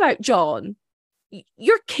talking about, John?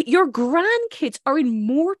 Your grandkids are in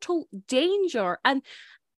mortal danger, and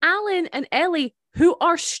Alan and Ellie, who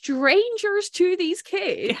are strangers to these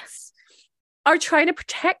kids, are trying to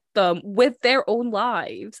protect them with their own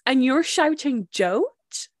lives, and you're shouting don't?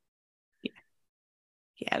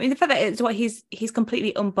 Yeah, I mean, the fact that it's what he's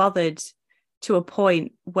completely unbothered to a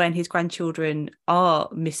point when his grandchildren are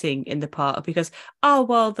missing in the park because, oh,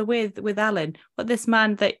 well, they're with Alan, but this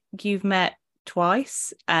man that you've met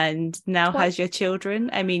twice and now has your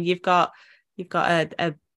children. I mean, you've got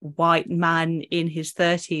a white man in his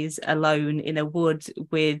 30s alone in a wood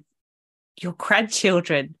with your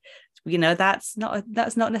grandchildren. That's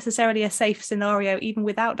not necessarily a safe scenario, even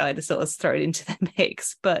without dinosaurs thrown into the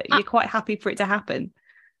mix, but you're quite happy for it to happen.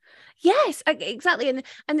 Yes, exactly. And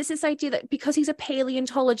it's this idea that because he's a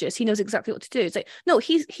paleontologist, he knows exactly what to do. It's like, no,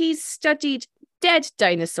 he's studied dead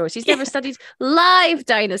dinosaurs. He's never studied live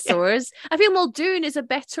dinosaurs. I feel Muldoon is a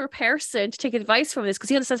better person to take advice from this because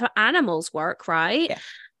he understands how animals work, right? Yeah.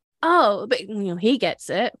 Oh, but he gets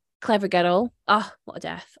it. Clever girl. Oh, what a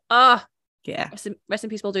death. Oh, Yeah. Rest in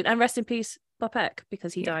peace, Muldoon, and rest in peace, Bob Peck,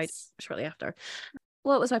 because he died shortly after.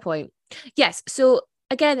 What was my point? Yes. So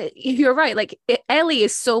again, you're right. Like Ellie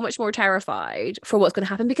is so much more terrified for what's going to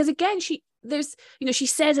happen because again, she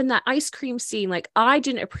says in that ice cream scene, like, I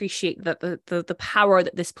didn't appreciate that the power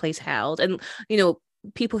that this place held, and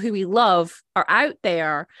people who we love are out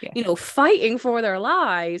there, fighting for their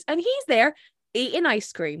lives, and he's there eating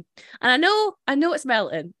ice cream. And I know it's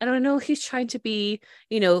melting, and I know he's trying to be,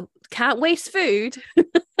 can't waste food.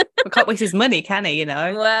 We can't waste his money, can he?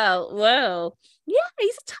 Well, yeah,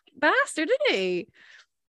 he's a tight bastard, isn't he?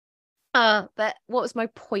 But what was my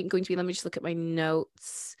point going to be? Let me just look at my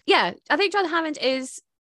notes. Yeah, I think John Hammond is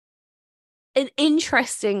an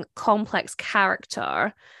interesting, complex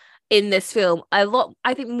character in this film. I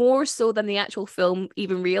think more so than the actual film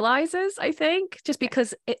even realizes, I think, just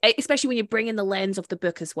because, especially when you bring in the lens of the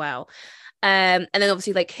book as well. And then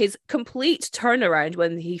obviously like his complete turnaround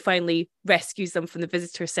when he finally rescues them from the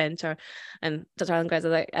visitor center, and Dr. Alan Grant's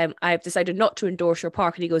like, I've decided not to endorse your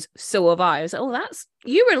park, and he goes, so have I. I was like, oh,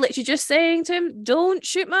 you were literally just saying to him, don't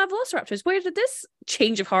shoot my velociraptors. Where did this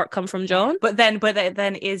change of heart come from, John? But then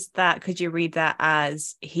is that, could you read that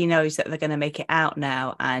as he knows that they're going to make it out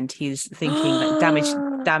now, and he's thinking like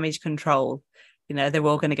damage control, they're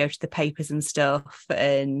all going to go to the papers and stuff,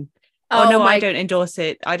 and I don't endorse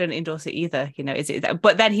it. I don't endorse it either. Is it that?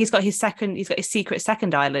 But then he's got his secret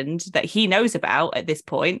second island that he knows about at this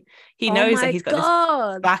point. He knows that he's got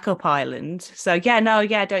this backup island. So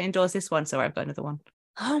don't endorse this one. Sorry, I've got another one.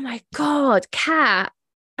 Oh my God, Kat.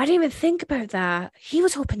 I didn't even think about that. He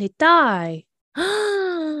was hoping he'd die.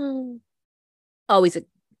 Oh, he's an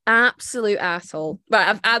absolute asshole.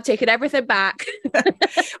 Right, I've taken everything back. Well,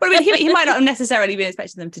 I mean, he might not have necessarily been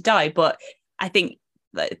expecting them to die, but I think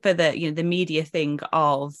for the the media thing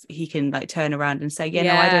of he can like turn around and say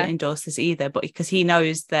no, I don't endorse this either, but because he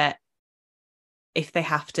knows that if they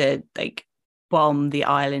have to like bomb the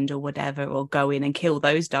island or whatever, or go in and kill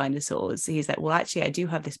those dinosaurs, he's like, well, actually I do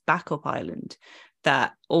have this backup island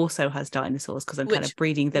that also has dinosaurs because I'm kind of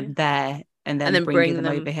breeding them there and then bringing them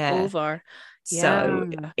over here. So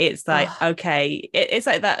it's like, okay, it's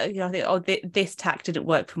like that, I think, this tack didn't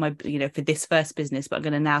work for my, for this first business, but I'm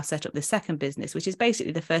going to now set up the second business, which is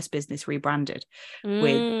basically the first business rebranded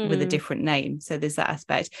with a different name. So there's that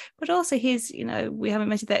aspect, but also he's, we haven't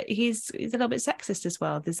mentioned that he's a little bit sexist as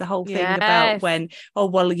well. There's the whole thing about when,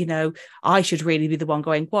 I should really be the one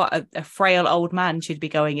going, what, a frail old man should be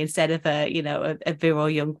going instead of a virile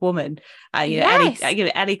young woman.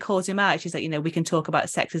 Ellie calls him out. She's like, we can talk about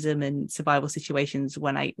sexism and survival situations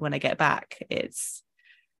when I get back. It's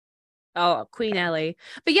Queen Ellie.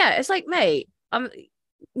 But yeah, it's like, mate,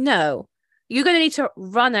 no, you're gonna need to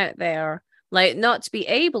run out there, like, not to be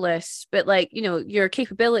ableist, but like, your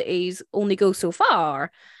capabilities only go so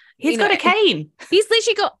far. He's got a cane. He's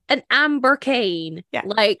literally got an amber cane. Yeah.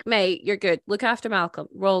 Like, mate, you're good. Look after Malcolm.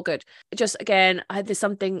 We're all good. Just, again, there's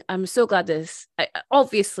something, I'm so glad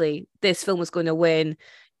obviously this film was going to win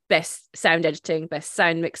best sound editing, best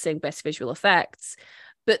sound mixing, best visual effects.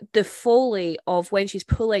 But the Foley of when she's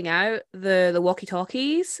pulling out the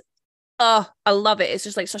walkie-talkies, I love it. It's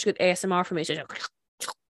just like such good ASMR for me. It's just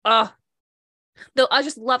though, I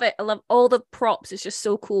just love it. I love all the props. It's just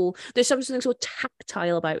so cool. There's something so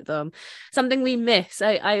tactile about them. Something we miss.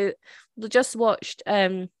 I just watched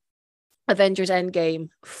Avengers Endgame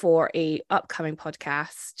for a upcoming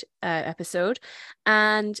podcast episode,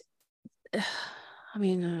 and I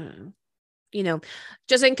mean,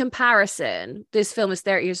 just in comparison, this film is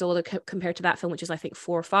 30 years old compared to that film, which is I think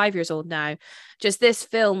 4 or 5 years old now. Just this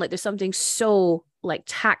film, like, there's something so like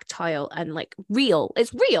tactile and like real.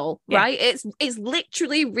 It's real, right? It's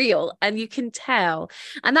literally real, and you can tell.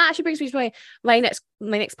 And that actually brings me to my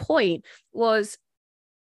next point was,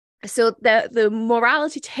 so the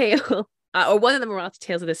morality tale or one of the morality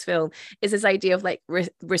tales of this film is this idea of like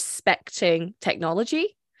respecting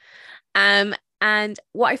technology. And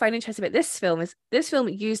what I find interesting about this film is this film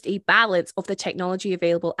used a balance of the technology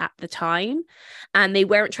available at the time, and they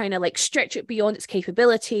weren't trying to like stretch it beyond its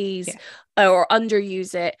capabilities or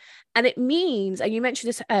underuse it. And it means, and you mentioned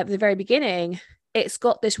this at the very beginning, it's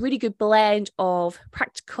got this really good blend of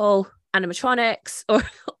practical animatronics or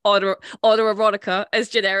autoerotica, as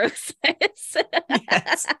Gennaro says.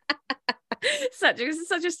 Yes.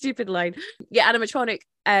 such a stupid line. Yeah, animatronic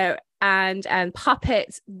and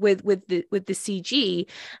puppets with the CG,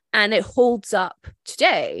 and it holds up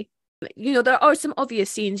today. There are some obvious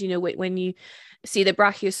scenes, when you see the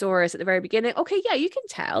Brachiosaurus at the very beginning. Okay, yeah, you can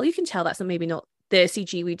tell that's maybe not the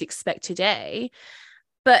CG we'd expect today.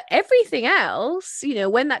 But everything else,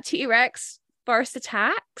 when that T-Rex first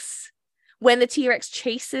attacks, when the T-Rex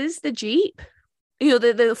chases the Jeep,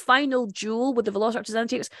 the final duel with the Velociraptors and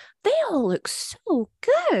the T-Rex, they all look so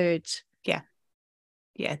good.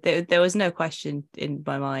 Yeah, there was no question in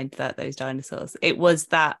my mind that those dinosaurs, it was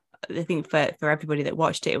that, I think for everybody that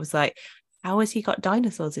watched it, it was like, how has he got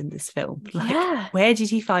dinosaurs in this film? Like, where did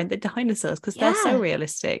he find the dinosaurs? Because they're so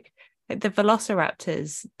realistic. Like the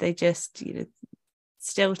Velociraptors, they just,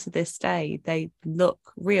 still to this day, they look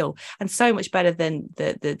real and so much better than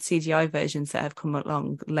the CGI versions that have come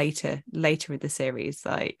along later in the series.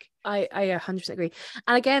 Like, I 100% agree.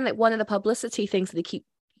 And again, like one of the publicity things that they keep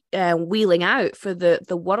wheeling out for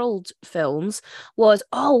the world films was,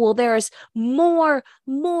 oh well, there's more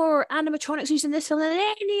animatronics used in this film than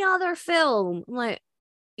any other film. I'm like,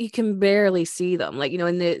 you can barely see them, like,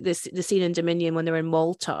 in the scene in Dominion when they're in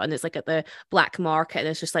Malta and it's like at the black market and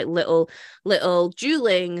it's just like little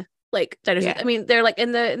dueling like dinosaurs. I mean, they're like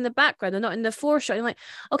in the background, they're not in the foreshot. I'm like,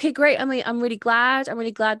 okay, great. I mean, I'm really glad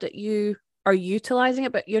that you are utilizing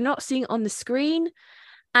it, but you're not seeing it on the screen.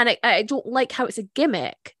 And I don't like how it's a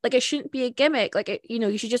gimmick. Like, it shouldn't be a gimmick. Like,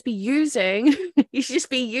 you should just be using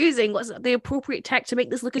what's the appropriate tech to make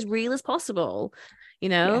this look as real as possible.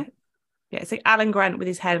 Yeah, it's like Alan Grant with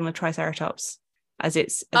his head on a Triceratops as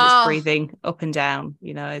it's breathing up and down.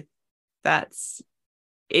 That's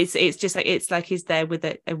it's just like, it's like he's there with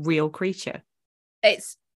a real creature.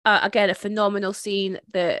 It's again a phenomenal scene.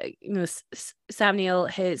 Sam Neill,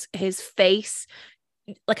 his face,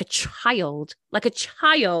 like a child, like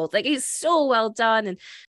it's so well done. And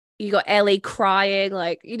you got Ellie crying,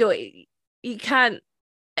 like, you can't,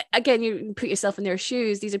 again, you put yourself in their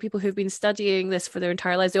shoes. These are people who've been studying this for their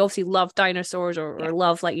entire lives. They obviously love dinosaurs or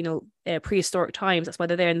love, like, prehistoric times. That's why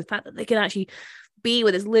they're there. And the fact that they can actually be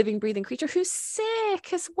with this living, breathing creature who's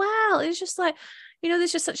sick as well, it's just like,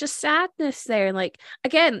 there's just such a sadness there. And like,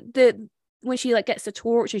 again, when she like gets the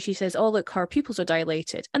torch and she says, oh look, her pupils are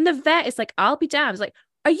dilated, and the vet is like, I'll be damned. It's like,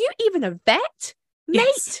 are you even a vet, mate?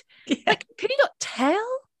 Yes. Yeah. Like, can you not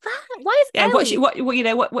tell that? Why is Ellie?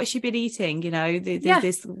 What's she been eating?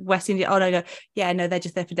 This West Indian. Oh no, they're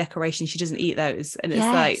just there for decoration. She doesn't eat those, and it's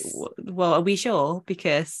like, well, are we sure?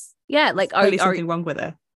 Because like, are something wrong with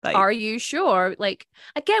her? Like, are you sure? Like,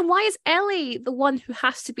 again, why is Ellie the one who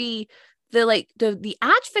has to be the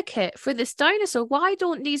advocate for this dinosaur? Why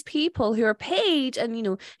don't these people who are paid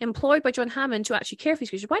and employed by John Hammond to actually care for these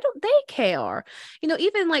creatures, why don't they care?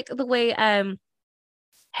 Even like the way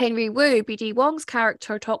Henry Wu, BD Wong's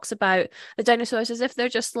character, talks about the dinosaurs as if they're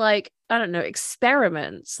just like, I don't know,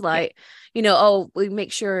 experiments. Like, we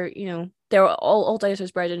make sure they're all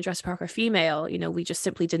dinosaurs bred in Jurassic Park are female. We just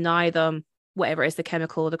simply deny them whatever is the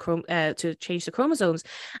chemical, to change the chromosomes.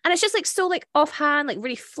 And it's just like so like offhand, like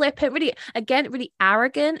really flippant, really, again, really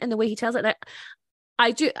arrogant in the way he tells it. Like,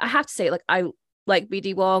 I have to say, like, I like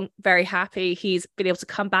BD Wong, very happy he's been able to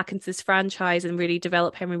come back into this franchise and really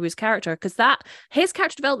develop Henry Wu's character, because his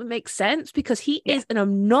character development makes sense, because he is an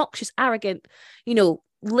obnoxious, arrogant,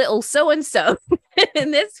 little so-and-so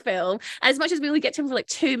in this film. As much as we only get to him for like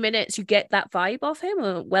 2 minutes, you get that vibe off him.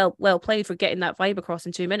 Well played for getting that vibe across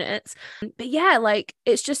in 2 minutes. But yeah, like,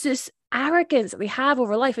 it's just this arrogance that they have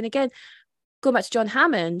over life. And again, going back to John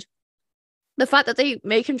Hammond, the fact that they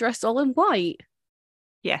make him dressed all in white.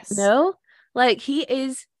 Yes. No, like, he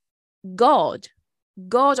is God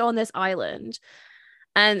on this island.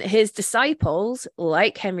 And his disciples,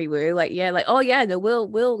 like Henry Wu, like, oh yeah, no,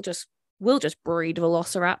 we'll just breed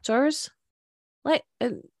velociraptors. Like,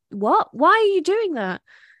 what? Why are you doing that?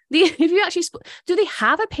 If you actually do they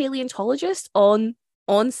have a paleontologist on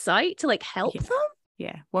site to like help them?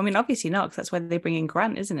 Yeah, well, I mean, obviously not, because that's where they bring in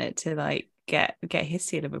Grant, isn't it, to like get his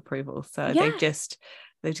seal of approval. So they've just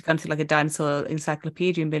gone to like a dinosaur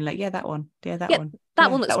encyclopedia and been like, that one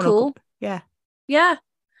that one looks cool. Yeah.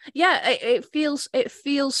 It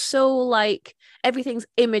feels so like everything's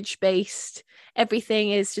image based.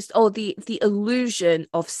 Everything is just the illusion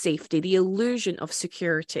of safety, the illusion of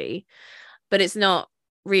security, but it's not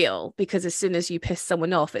real, because as soon as you piss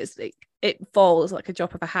someone off, it falls like a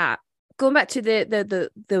drop of a hat. Going back to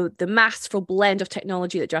the masterful blend of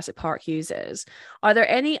technology that Jurassic Park uses, are there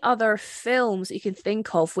any other films that you can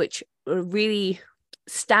think of which really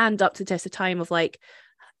stand up to the test of time of like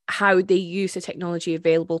how they use the technology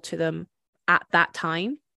available to them at that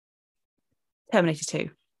time? Terminator 2,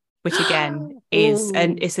 which again is,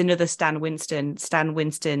 and it's another Stan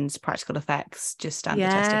Winston's practical effects just stand the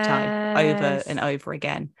test of time over and over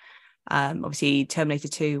again. Obviously Terminator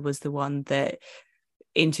 2 was the one that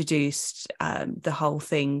introduced the whole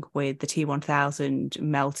thing with the T-1000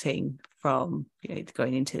 melting from,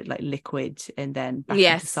 going into like liquid and then back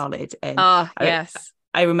into solid. And yes.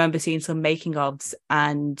 I remember seeing some making ofs,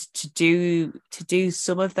 and to do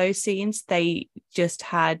some of those scenes, they just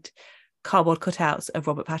had cardboard cutouts of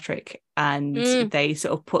Robert Patrick, and they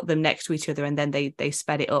sort of put them next to each other, and then they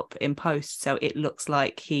sped it up in post, so it looks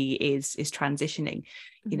like he is transitioning.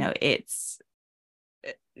 It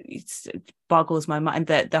boggles my mind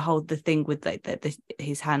that the thing with like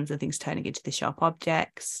his hands and things turning into the sharp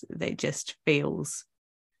objects, they just feels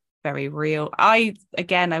very real. I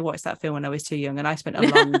watched that film when I was too young, and I spent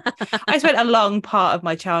a long part of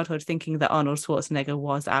my childhood thinking that Arnold Schwarzenegger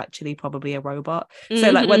was actually probably a robot.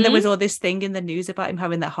 So like when there was all this thing in the news about him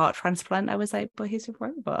having that heart transplant, I was like, but he's a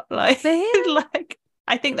robot. Like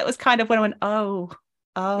I think that was kind of when I went, oh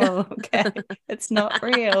okay, it's not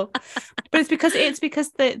real. But it's because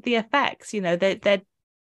the effects, they're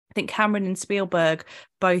I think Cameron and Spielberg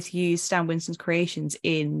both use Stan Winston's creations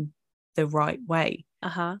in the right way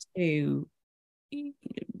to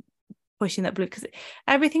pushing that blue, because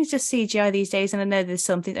everything's just CGI these days. And I know there's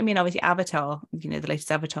something, I mean, obviously Avatar, the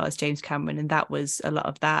latest Avatar is James Cameron, and that was a lot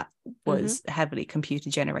of that was heavily computer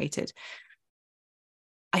generated.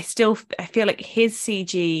 I feel like his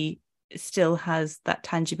CG still has that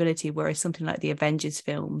tangibility, whereas something like the Avengers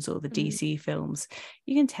films or the DC films,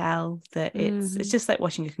 you can tell that it's just like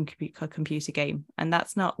watching a computer game, and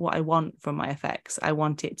that's not what I want from my effects. I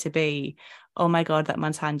want it to be, oh my god, that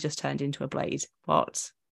man's hand just turned into a blade.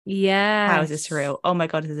 What? Yeah. How is this real? Oh my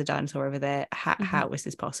god, there's a dinosaur over there. How is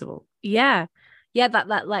this possible? Yeah.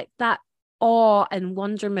 That like that awe and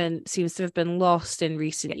wonderment seems to have been lost in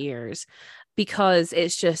recent years, because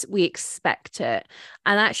it's just, we expect it.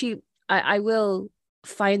 And actually, I will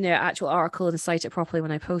find the actual article and cite it properly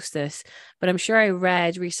when I post this, but I'm sure I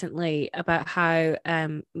read recently about how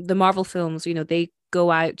the Marvel films, they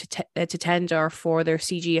go out to tender for their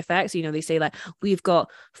CG effects. They say like, we've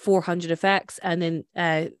got 400 effects, and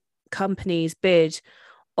then companies bid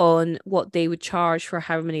on what they would charge for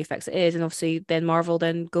however many effects it is, and obviously then Marvel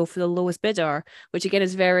then go for the lowest bidder, which again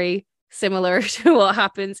is very similar to what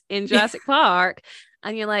happens in Jurassic Park.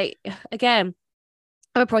 And you're like, again,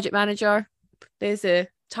 I'm a project manager. There's a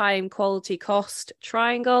time, quality, cost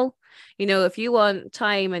triangle. If you want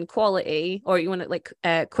time and quality, or you want it like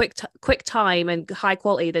quick time and high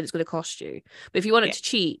quality, then it's going to cost you. But if you want it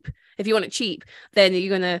cheap, then you're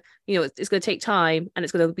gonna, it's going to take time, and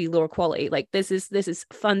it's going to be lower quality. Like this is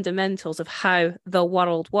fundamentals of how the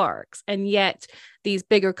world works. And yet these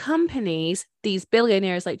bigger companies, these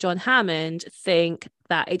billionaires like John Hammond, think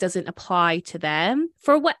that it doesn't apply to them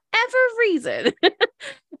for whatever reason.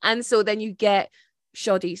 And so then you get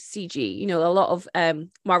shoddy CG. A lot of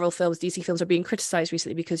Marvel films, DC films are being criticized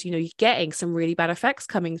recently because, you're getting some really bad effects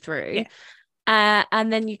coming through.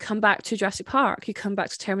 And then you come back to Jurassic Park, you come back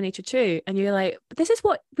to Terminator 2, and you're like, this is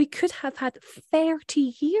what we could have had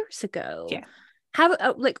 30 years ago. How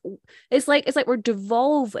it's like we're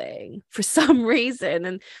devolving for some reason.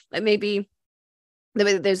 And like maybe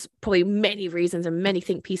there's probably many reasons and many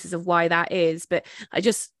think pieces of why that is, but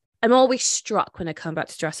I'm always struck when I come back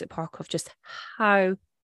to Jurassic Park of just how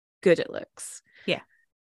good it looks.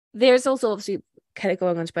 There's also obviously kind of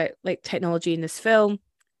going on about like technology in this film.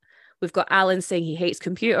 We've got Alan saying he hates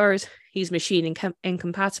computers, he's machine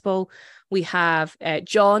incompatible. We have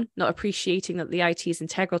John not appreciating that the IT is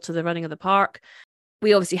integral to the running of the park.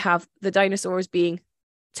 We obviously have the dinosaurs being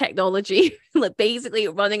technology, like basically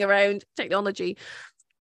running around technology.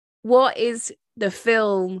 What is the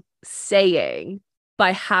film saying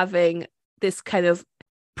by having this kind of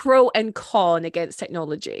pro and con against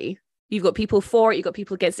technology? You've got people for it, you've got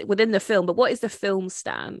people against it within the film, but what is the film's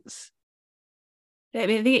stance? I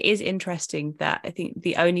think it is interesting that I think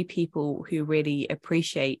the only people who really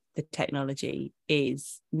appreciate the technology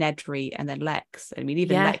is Nedry and then Lex. I mean,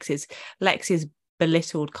 even Lex is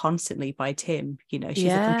belittled constantly by Tim.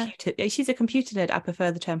 She's a computer nerd. I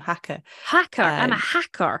prefer the term hacker. I'm a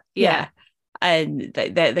hacker. And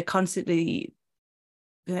they're constantly,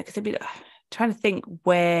 because they'd be trying to think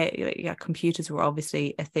where computers were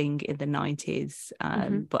obviously a thing in the 90s,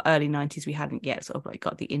 but early 90s we hadn't yet sort of like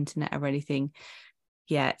got the internet or anything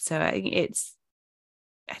yet. So I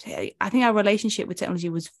think our relationship with technology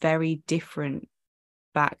was very different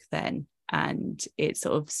back then, and it's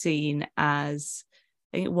sort of seen as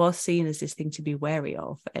this thing to be wary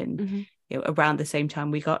of. And around the same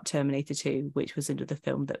time we got Terminator 2, which was another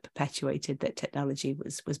film that perpetuated that technology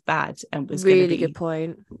was bad and was really good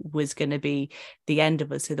point, was going to be the end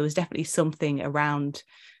of us. So there was definitely something around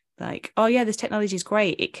like, oh yeah, this technology is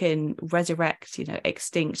great, it can resurrect, you know,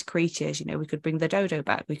 extinct creatures, you know, we could bring the dodo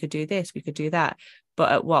back, we could do this, we could do that,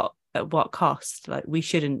 but at what cost? Like, we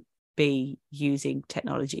shouldn't be using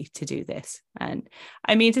technology to do this. And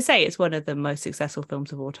I mean, to say it's one of the most successful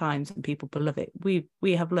films of all times and people love it, we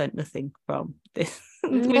have learned nothing from this.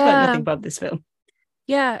 We've learned nothing from this film.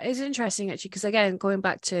 Yeah, it's interesting actually, because again, going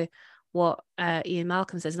back to what Ian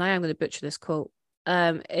Malcolm says, and I am going to butcher this quote.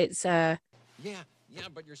 It's Yeah,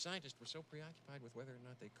 but your scientists were so preoccupied with whether or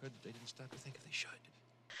not they could, they didn't stop to think if they should.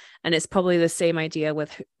 and it's probably the same idea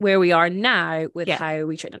with where we are now with how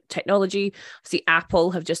we treat technology. See,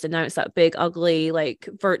 Apple have just announced that big, ugly, like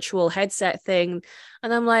virtual headset thing.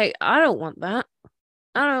 And I'm like, I don't want that.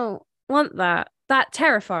 I don't want that. That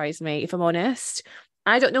terrifies me, if I'm honest.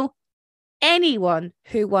 I don't know anyone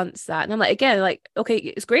who wants that. And I'm like, again, like, okay,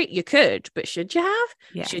 it's great, you could, but should you have?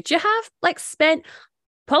 Yeah. Should you have like spent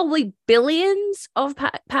probably billions of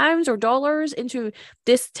pounds or dollars into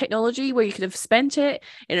this technology where you could have spent it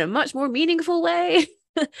in a much more meaningful way?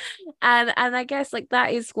 and I guess like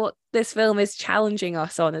that is what this film is challenging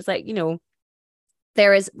us on. It's like, you know,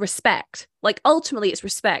 there is respect. Like ultimately it's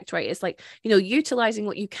respect, right? It's like, you know, utilizing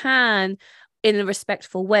what you can in a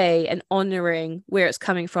respectful way and honoring where it's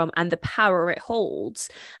coming from and the power it holds,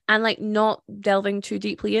 and like not delving too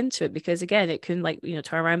deeply into it, because again, it can, like, you know,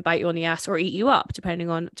 turn around, bite you on the ass or eat you up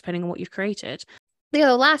depending on what you've created. The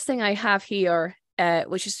other last thing I have here,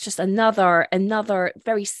 which is just another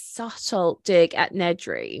very subtle dig at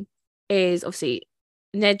Nedry, is obviously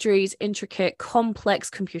Nedry's intricate,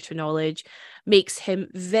 complex computer knowledge makes him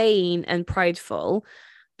vain and prideful,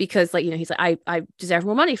 because, like, you know, he's like, I deserve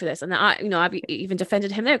more money for this. And I, you know, I've even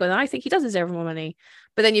defended him there, going, I think he does deserve more money.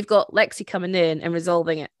 But then you've got Lexi coming in and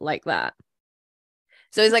resolving it like that.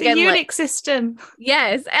 So it's like a Unix system.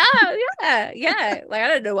 Yes. Yeah. Like, I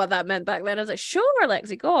don't know what that meant back then. I was like, sure,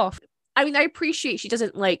 Lexi, go off. I mean, I appreciate she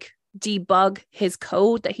doesn't like debug his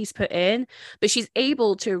code that he's put in, but she's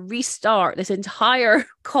able to restart this entire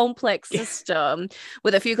complex system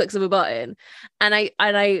with a few clicks of a button. And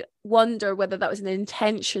I wonder whether that was an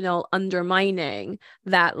intentional undermining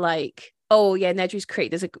that, like, oh yeah, Nedry's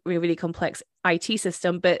created this really complex IT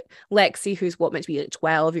system, but Lexi, who's meant to be like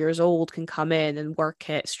 12 years old, can come in and work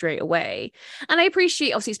it straight away. And I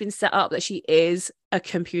appreciate, obviously, it's been set up that she is a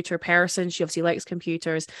computer person. She obviously likes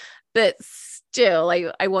computers, but still,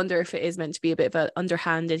 I wonder if it is meant to be a bit of a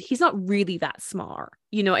underhanded. He's not really that smart.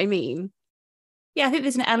 You know what I mean? Yeah, I think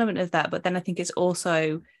there's an element of that, but then I think it's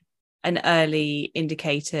also an early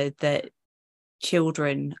indicator that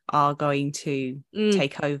children are going to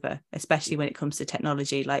take over, especially when it comes to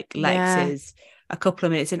technology. Like Lex is a couple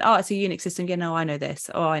of minutes in, oh, it's a Unix system. Yeah, no, I know this.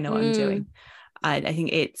 Oh, I know what I'm doing. And I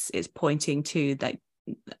think it's pointing to that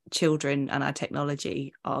children and our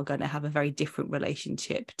technology are going to have a very different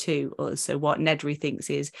relationship to us. So what Nedry thinks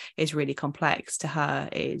is really complex to her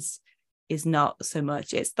is not so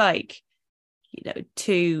much. It's like, you know,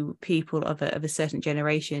 to people of a certain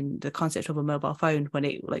generation, the concept of a mobile phone when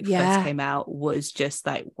it first came out was just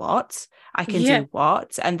like, what? I can do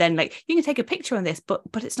what? And then, like, you can take a picture on this, but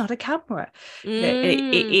it's not a camera. You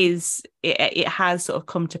know, it has sort of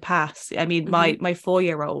come to pass. I mean, my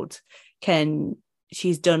 4-year-old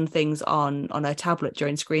she's done things on her tablet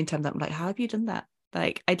during screen time that I'm like, how have you done that?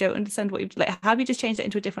 Like, I don't understand what you've, like, how have you just changed it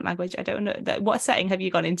into a different language? I don't know what setting have you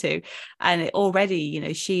gone into? And already, you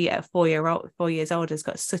know, she at 4 years old has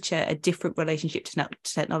got such a different relationship to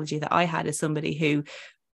technology that I had as somebody who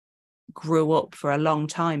grew up for a long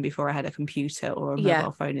time before I had a computer or a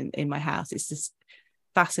mobile phone in my house. It's just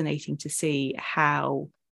fascinating to see how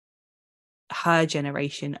her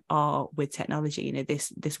generation are with technology, you know,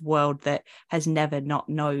 this world that has never not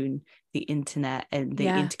known the internet and the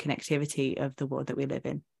interconnectivity of the world that we live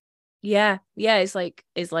in. It's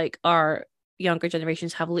like our younger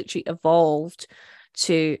generations have literally evolved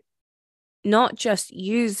to not just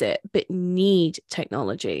use it but need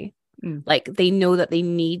technology. Like, they know that they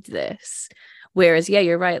need this, whereas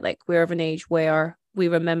you're right, like, we're of an age where we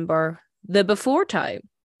remember the before time.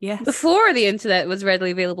 Yes. Before the internet was readily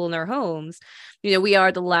available in our homes. You know, we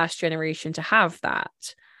are the last generation to have that.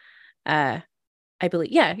 I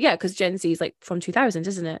believe. Yeah, because Gen Z is like from 2000,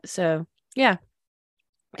 isn't it? So, yeah.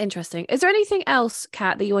 Interesting. Is there anything else,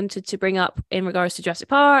 Kat, that you wanted to bring up in regards to Jurassic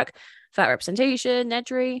Park, fat representation,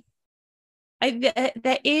 Nedry?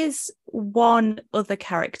 There is one other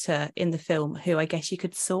character in the film who I guess you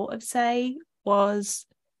could sort of say was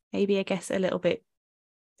maybe, I guess, a little bit,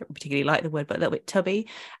 I don't particularly like the word, but a little bit tubby,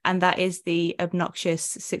 and that is the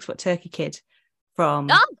obnoxious 6-foot turkey kid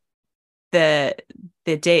from the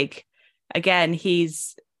dig. Again,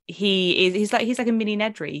 he's he's like a mini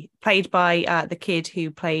Nedry, played by the kid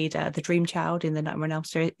who played the Dream Child in the Nightmare on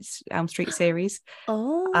Elm Street series.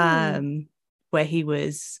 Where he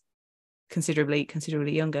was considerably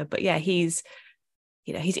younger. But yeah, he's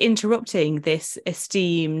interrupting this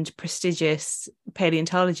esteemed, prestigious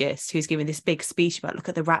paleontologist who's giving this big speech about, look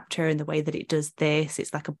at the raptor and the way that it does this.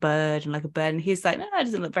 It's like a bird and like a bird. And he's like, no, it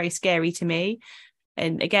doesn't look very scary to me.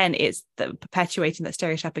 And again, it's perpetuating that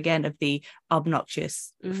stereotype again of the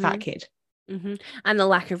obnoxious fat kid. And the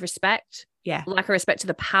lack of respect. Yeah. Lack of respect to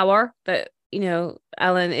the power that,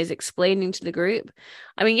 Alan is explaining to the group.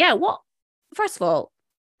 I mean, yeah, first of all,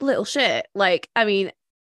 little shit. Like, I mean,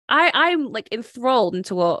 I'm like enthralled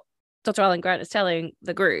into what Dr. Alan Grant is telling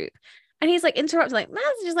the group. And he's like interrupting, like, man,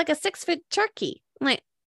 it's just like a 6-foot turkey. I'm like,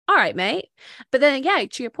 all right, mate. But then, yeah,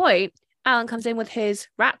 to your point, Alan comes in with his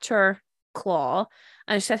raptor claw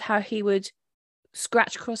and said how he would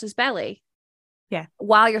scratch across his belly. Yeah.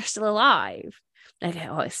 While you're still alive. And I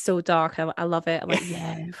go, oh, it's so dark. I love it. I'm like,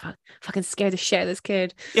 yeah, fucking scared the shit of this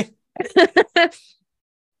kid. Yeah.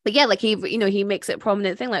 But yeah, like he makes it a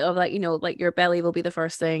prominent thing, like, like your belly will be the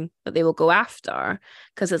first thing that they will go after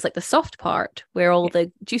because it's like the soft part where all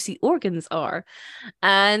the juicy organs are.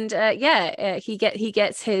 And he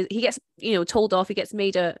gets told off, he gets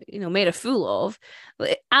made a fool of.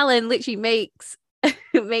 Alan literally makes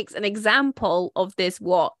an example of this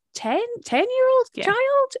 10-year-old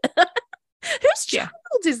child. Whose child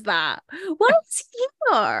is that? What's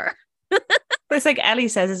here? But it's like Ellie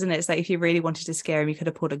says, isn't it? It's like if you really wanted to scare him, you could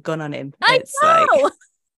have pulled a gun on him. I know. Like...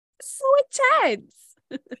 so intense.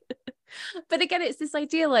 But again, it's this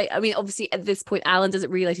idea, like, I mean, obviously at this point, Alan doesn't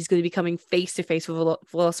realize he's going to be coming face to face with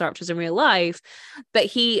velociraptors in real life, but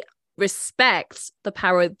he respects the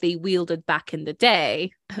power they wielded back in the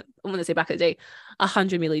day. I'm going to say back in the day,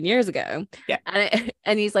 100 million years ago. Yeah.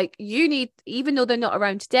 And he's like, you need, even though they're not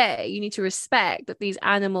around today, you need to respect that these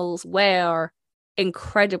animals were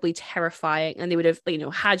incredibly terrifying, and they would have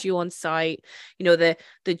had you on sight. The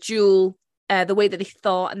dual the way that they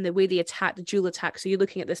thought and the way they attacked, the dual attack. So you're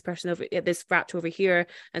looking at this person over at this raptor over here,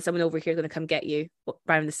 and someone over here going to come get you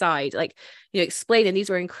around the side, like, explaining these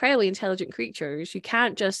were incredibly intelligent creatures. You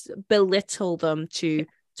can't just belittle them to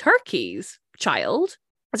turkeys, child.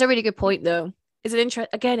 That's a really good point, though. Is it interesting?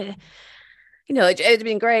 Again, it'd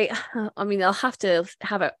been great. I mean, I'll have to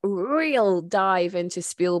have a real dive into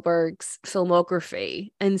Spielberg's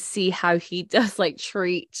filmography and see how he does like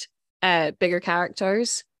treat bigger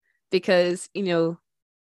characters, because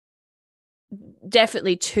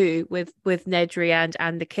definitely two with Nedry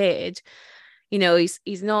and the kid.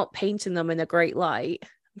 He's not painting them in a great light.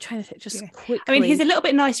 I'm trying to think just quickly. I mean, he's a little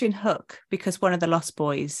bit nicer in Hook because one of the Lost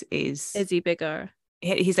Boys is he bigger?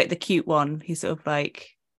 He's like the cute one. He's sort of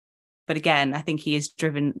like. But again, I think he is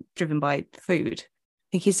driven by food. I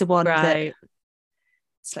think he's the one that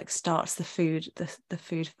it's like starts the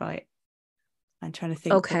food fight. I'm trying to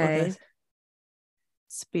think. Okay. What other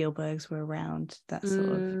Spielbergs were around that sort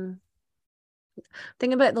of.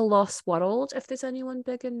 Think about the Lost World. If there's anyone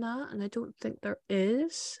big in that, and I don't think there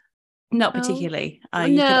is. Not particularly.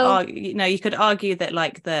 You could argue that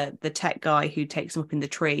like the tech guy who takes him up in the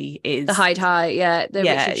tree is the high.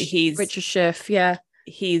 Yeah. He's Richard Schiff. Yeah.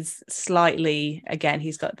 He's slightly, again,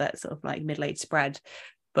 he's got that sort of like middle-aged spread,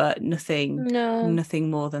 but nothing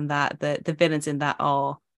more than that. The villains in that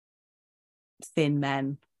are thin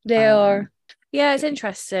men. They are. Yeah, it's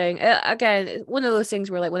interesting. Again, one of those things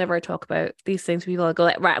where like whenever I talk about these things, people go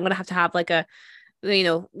like, right, I'm gonna have to have like a,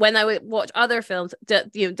 when I would watch other films,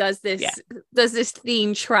 does this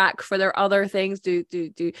theme track for their other things? Do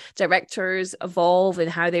directors evolve in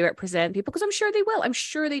how they represent people? Because I'm sure they will. I'm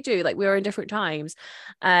sure they do. Like, we are in different times,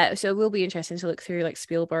 so it will be interesting to look through like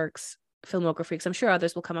Spielberg's filmography, because I'm sure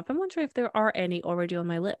others will come up. I'm wondering if there are any already on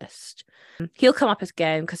my list. He'll come up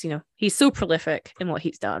again because he's so prolific in what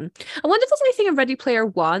he's done. I wonder if there's anything in Ready Player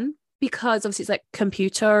One, because obviously it's like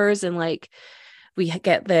computers and like. We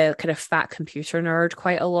get the kind of fat computer nerd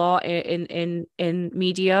quite a lot in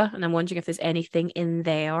media, and I'm wondering if there's anything in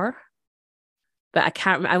there. But I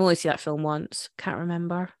can't. I've only seen that film once. Can't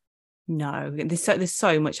remember. No, there's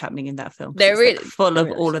so much happening in that film. They're really full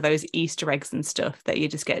of all of those Easter eggs and stuff that you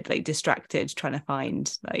just get like distracted trying to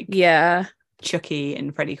find like Chucky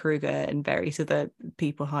and Freddy Krueger and various other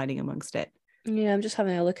people hiding amongst it. Yeah, I'm just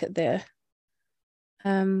having a look at the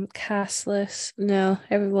cast list. No,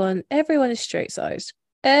 everyone is straight sized.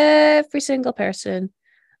 Every single person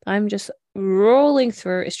I'm just rolling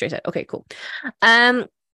through is straight sized. Okay, cool.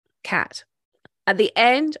 Kat, at the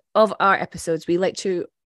end of our episodes, we like to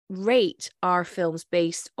rate our films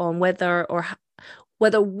based on whether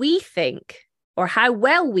we think, or how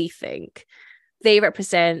well we think, they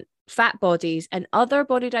represent fat bodies and other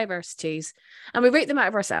body diversities, and we rate them out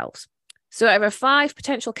of ourselves. So out of our 5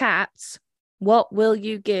 potential cats, what will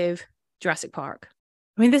you give Jurassic Park?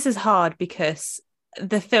 I mean, this is hard because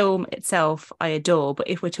the film itself I adore, but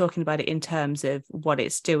if we're talking about it in terms of what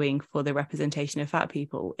it's doing for the representation of fat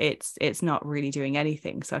people, it's not really doing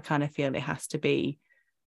anything. So I kind of feel it has to be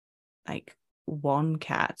like 1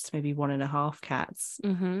 cat, maybe 1.5 cats.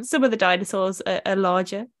 Mm-hmm. Some of the dinosaurs are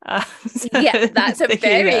larger. Yeah, that's a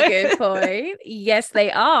very good point. Yes,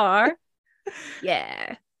 they are.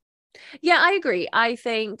 Yeah, I agree. I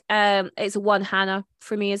think it's 1 Hannah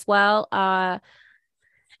for me as well.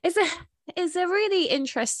 It's a really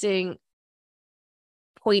interesting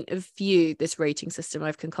point of view, this rating system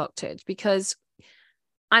I've concocted, because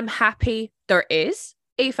I'm happy there is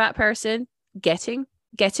a fat person getting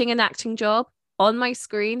an acting job on my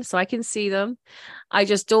screen so I can see them. I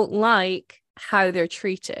just don't like how they're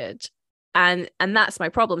treated, and that's my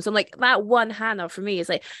problem. So I'm like, that 1 Hannah for me is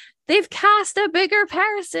like, they've cast a bigger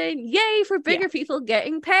person, yay for bigger people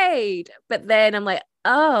getting paid. But then I'm like,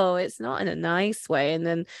 oh, it's not in a nice way. And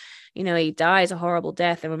then, you know, he dies a horrible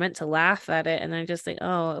death and we're meant to laugh at it, and I just think,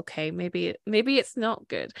 oh, okay, maybe it's not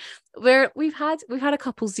good. Where we've had a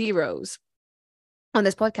couple zeros on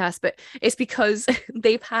this podcast, but it's because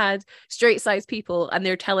they've had straight sized people and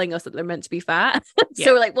they're telling us that they're meant to be fat.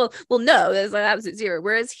 So we're like, well no, there's an absolute 0.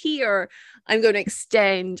 Whereas here I'm going to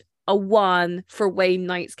extend a 1 for Wayne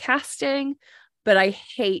Knight's casting, but I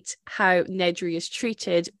hate how Nedry is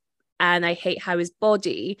treated, and I hate how his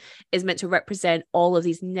body is meant to represent all of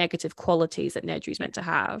these negative qualities that Nedry's meant to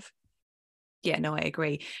have. Yeah, no, I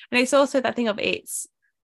agree. And it's also that thing of it's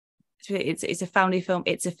a family film.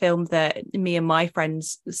 It's a film that me and my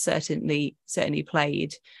friends certainly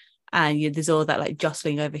played, and there's all that like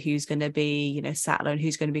jostling over who's going to be, Sattler and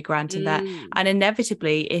who's going to be Grant and that. And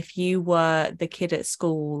inevitably, if you were the kid at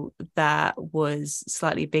school that was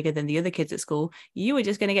slightly bigger than the other kids at school, you were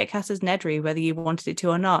just going to get cast as Nedry, whether you wanted it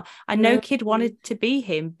to or not. And no kid wanted to be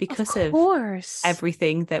him because of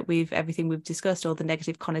everything we've discussed, all the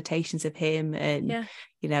negative connotations of him, and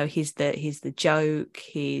he's the joke.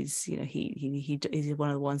 He's he's one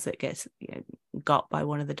of the ones that gets got by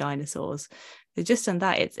one of the dinosaurs. So just on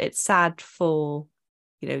that, it's sad for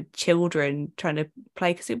children trying to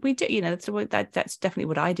play, because we do, that's definitely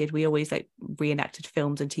what I did. We always like reenacted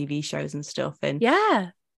films and TV shows and stuff, and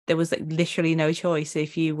there was like literally no choice.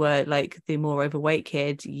 If you were like the more overweight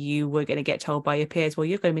kid, you were going to get told by your peers, well,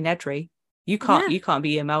 you're going to be Nedry. You can't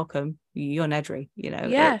be a Malcolm. You're Nedry.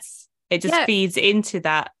 It just feeds into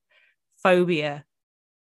that phobia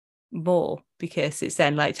more, because it's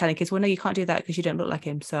then like telling kids, well, no, you can't do that because you don't look like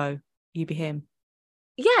him, so you be him.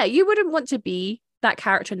 Yeah, you wouldn't want to be that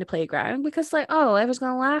character in the playground because, like, oh, everyone's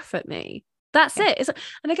going to laugh at me. That's it. It's,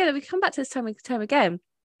 and again, we come back to this time again.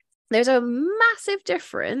 There's a massive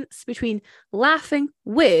difference between laughing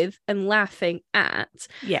with and laughing at.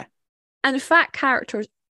 Yeah. And fat characters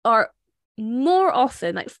are more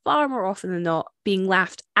often, like far more often than not, being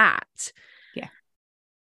laughed at. Yeah.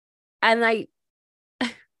 And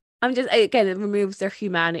I'm just, again, it removes their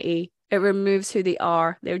humanity. It removes who they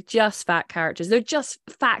are. They're just fat characters. They're just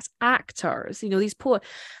fat actors. These poor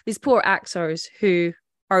actors who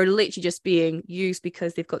are literally just being used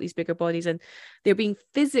because they've got these bigger bodies, and they're being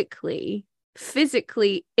physically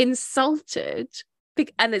insulted.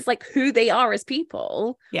 And it's like who they are as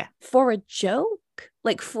people. Yeah. For a joke,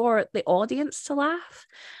 like for the audience to laugh.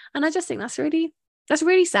 And I just think that's really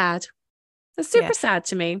sad. That's super sad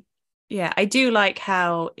to me. Yeah, I do like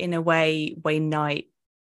how, in a way, Wayne Knight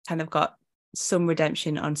kind of got some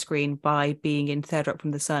redemption on screen by being in Third Rock from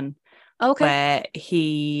the Sun, where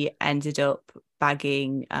he ended up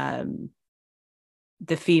bagging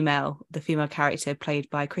the female character played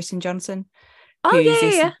by Kristen Johnson, who's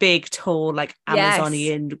this big, tall, like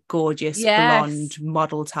Amazonian, gorgeous, blonde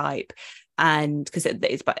model type. And because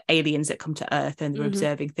it's about aliens that come to Earth and they're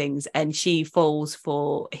observing things, and she falls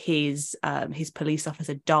for his police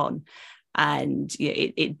officer Don. And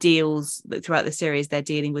it deals throughout the series, they're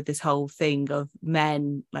dealing with this whole thing of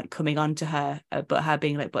men like coming onto her, but her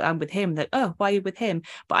being like, but I'm with him. Like, oh, why are you with him?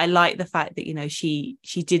 But I like the fact that she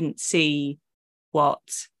didn't see what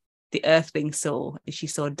the Earthling saw. She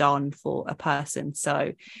saw Don for a person.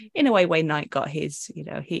 So in a way, Wayne Knight got his,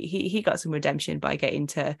 he got some redemption by getting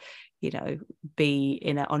to be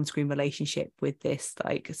in an on-screen relationship with this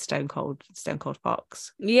like stone cold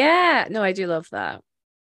fox. Yeah, no, I do love that.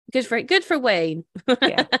 Good for Wayne.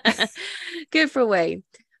 Yeah. Good for Wayne.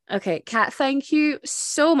 Okay, Kat, thank you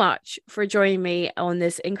so much for joining me on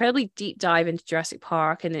this incredibly deep dive into Jurassic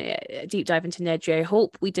Park and a deep dive into Nedry. I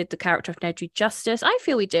hope we did the character of Nedry justice. I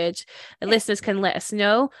feel we did. The listeners can let us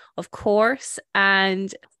know, of course.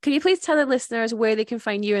 And can you please tell the listeners where they can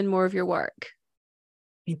find you and more of your work?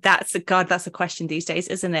 That's a question these days,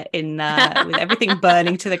 isn't it? In with everything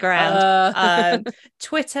burning to the ground.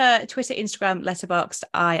 Twitter, Instagram, Letterboxd.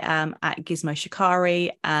 I am at Gizmo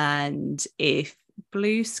Shikari, and if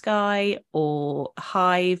Blue Sky or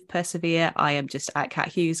Hive persevere, I am just at Kat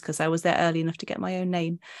Hughes because I was there early enough to get my own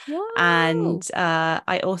name. Wow. And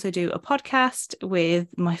I also do a podcast with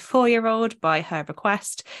my 4-year-old by her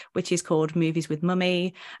request, which is called Movies with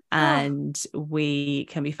Mummy, and we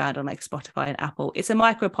can be found on like Spotify and Apple. It's a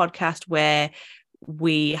micro podcast where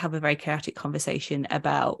we have a very chaotic conversation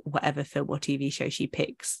about whatever film or TV show she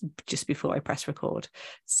picks just before I press record.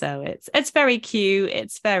 So it's very cute.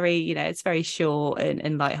 It's very, it's very short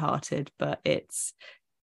and lighthearted, but it's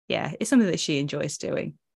something that she enjoys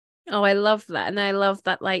doing. Oh, I love that. And I love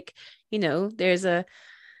that, like, you're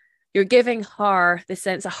giving her the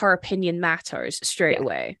sense that her opinion matters straight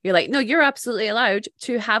away. You're like, no, you're absolutely allowed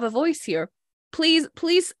to have a voice here.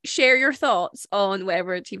 Please share your thoughts on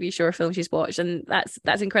whatever TV show or film she's watched. And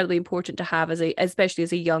that's incredibly important to have especially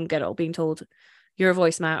as a young girl, being told your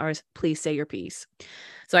voice matters. Please say your piece.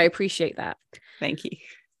 So I appreciate that. Thank you.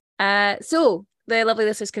 So the lovely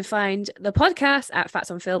listeners can find the podcast at Fats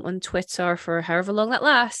on Film on Twitter for however long that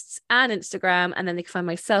lasts, and Instagram, and then they can find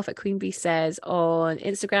myself at Queen Bee Says on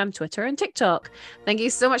Instagram, Twitter, and TikTok. Thank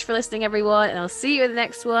you so much for listening, everyone, and I'll see you in the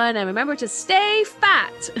next one. And remember to stay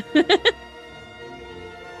fat.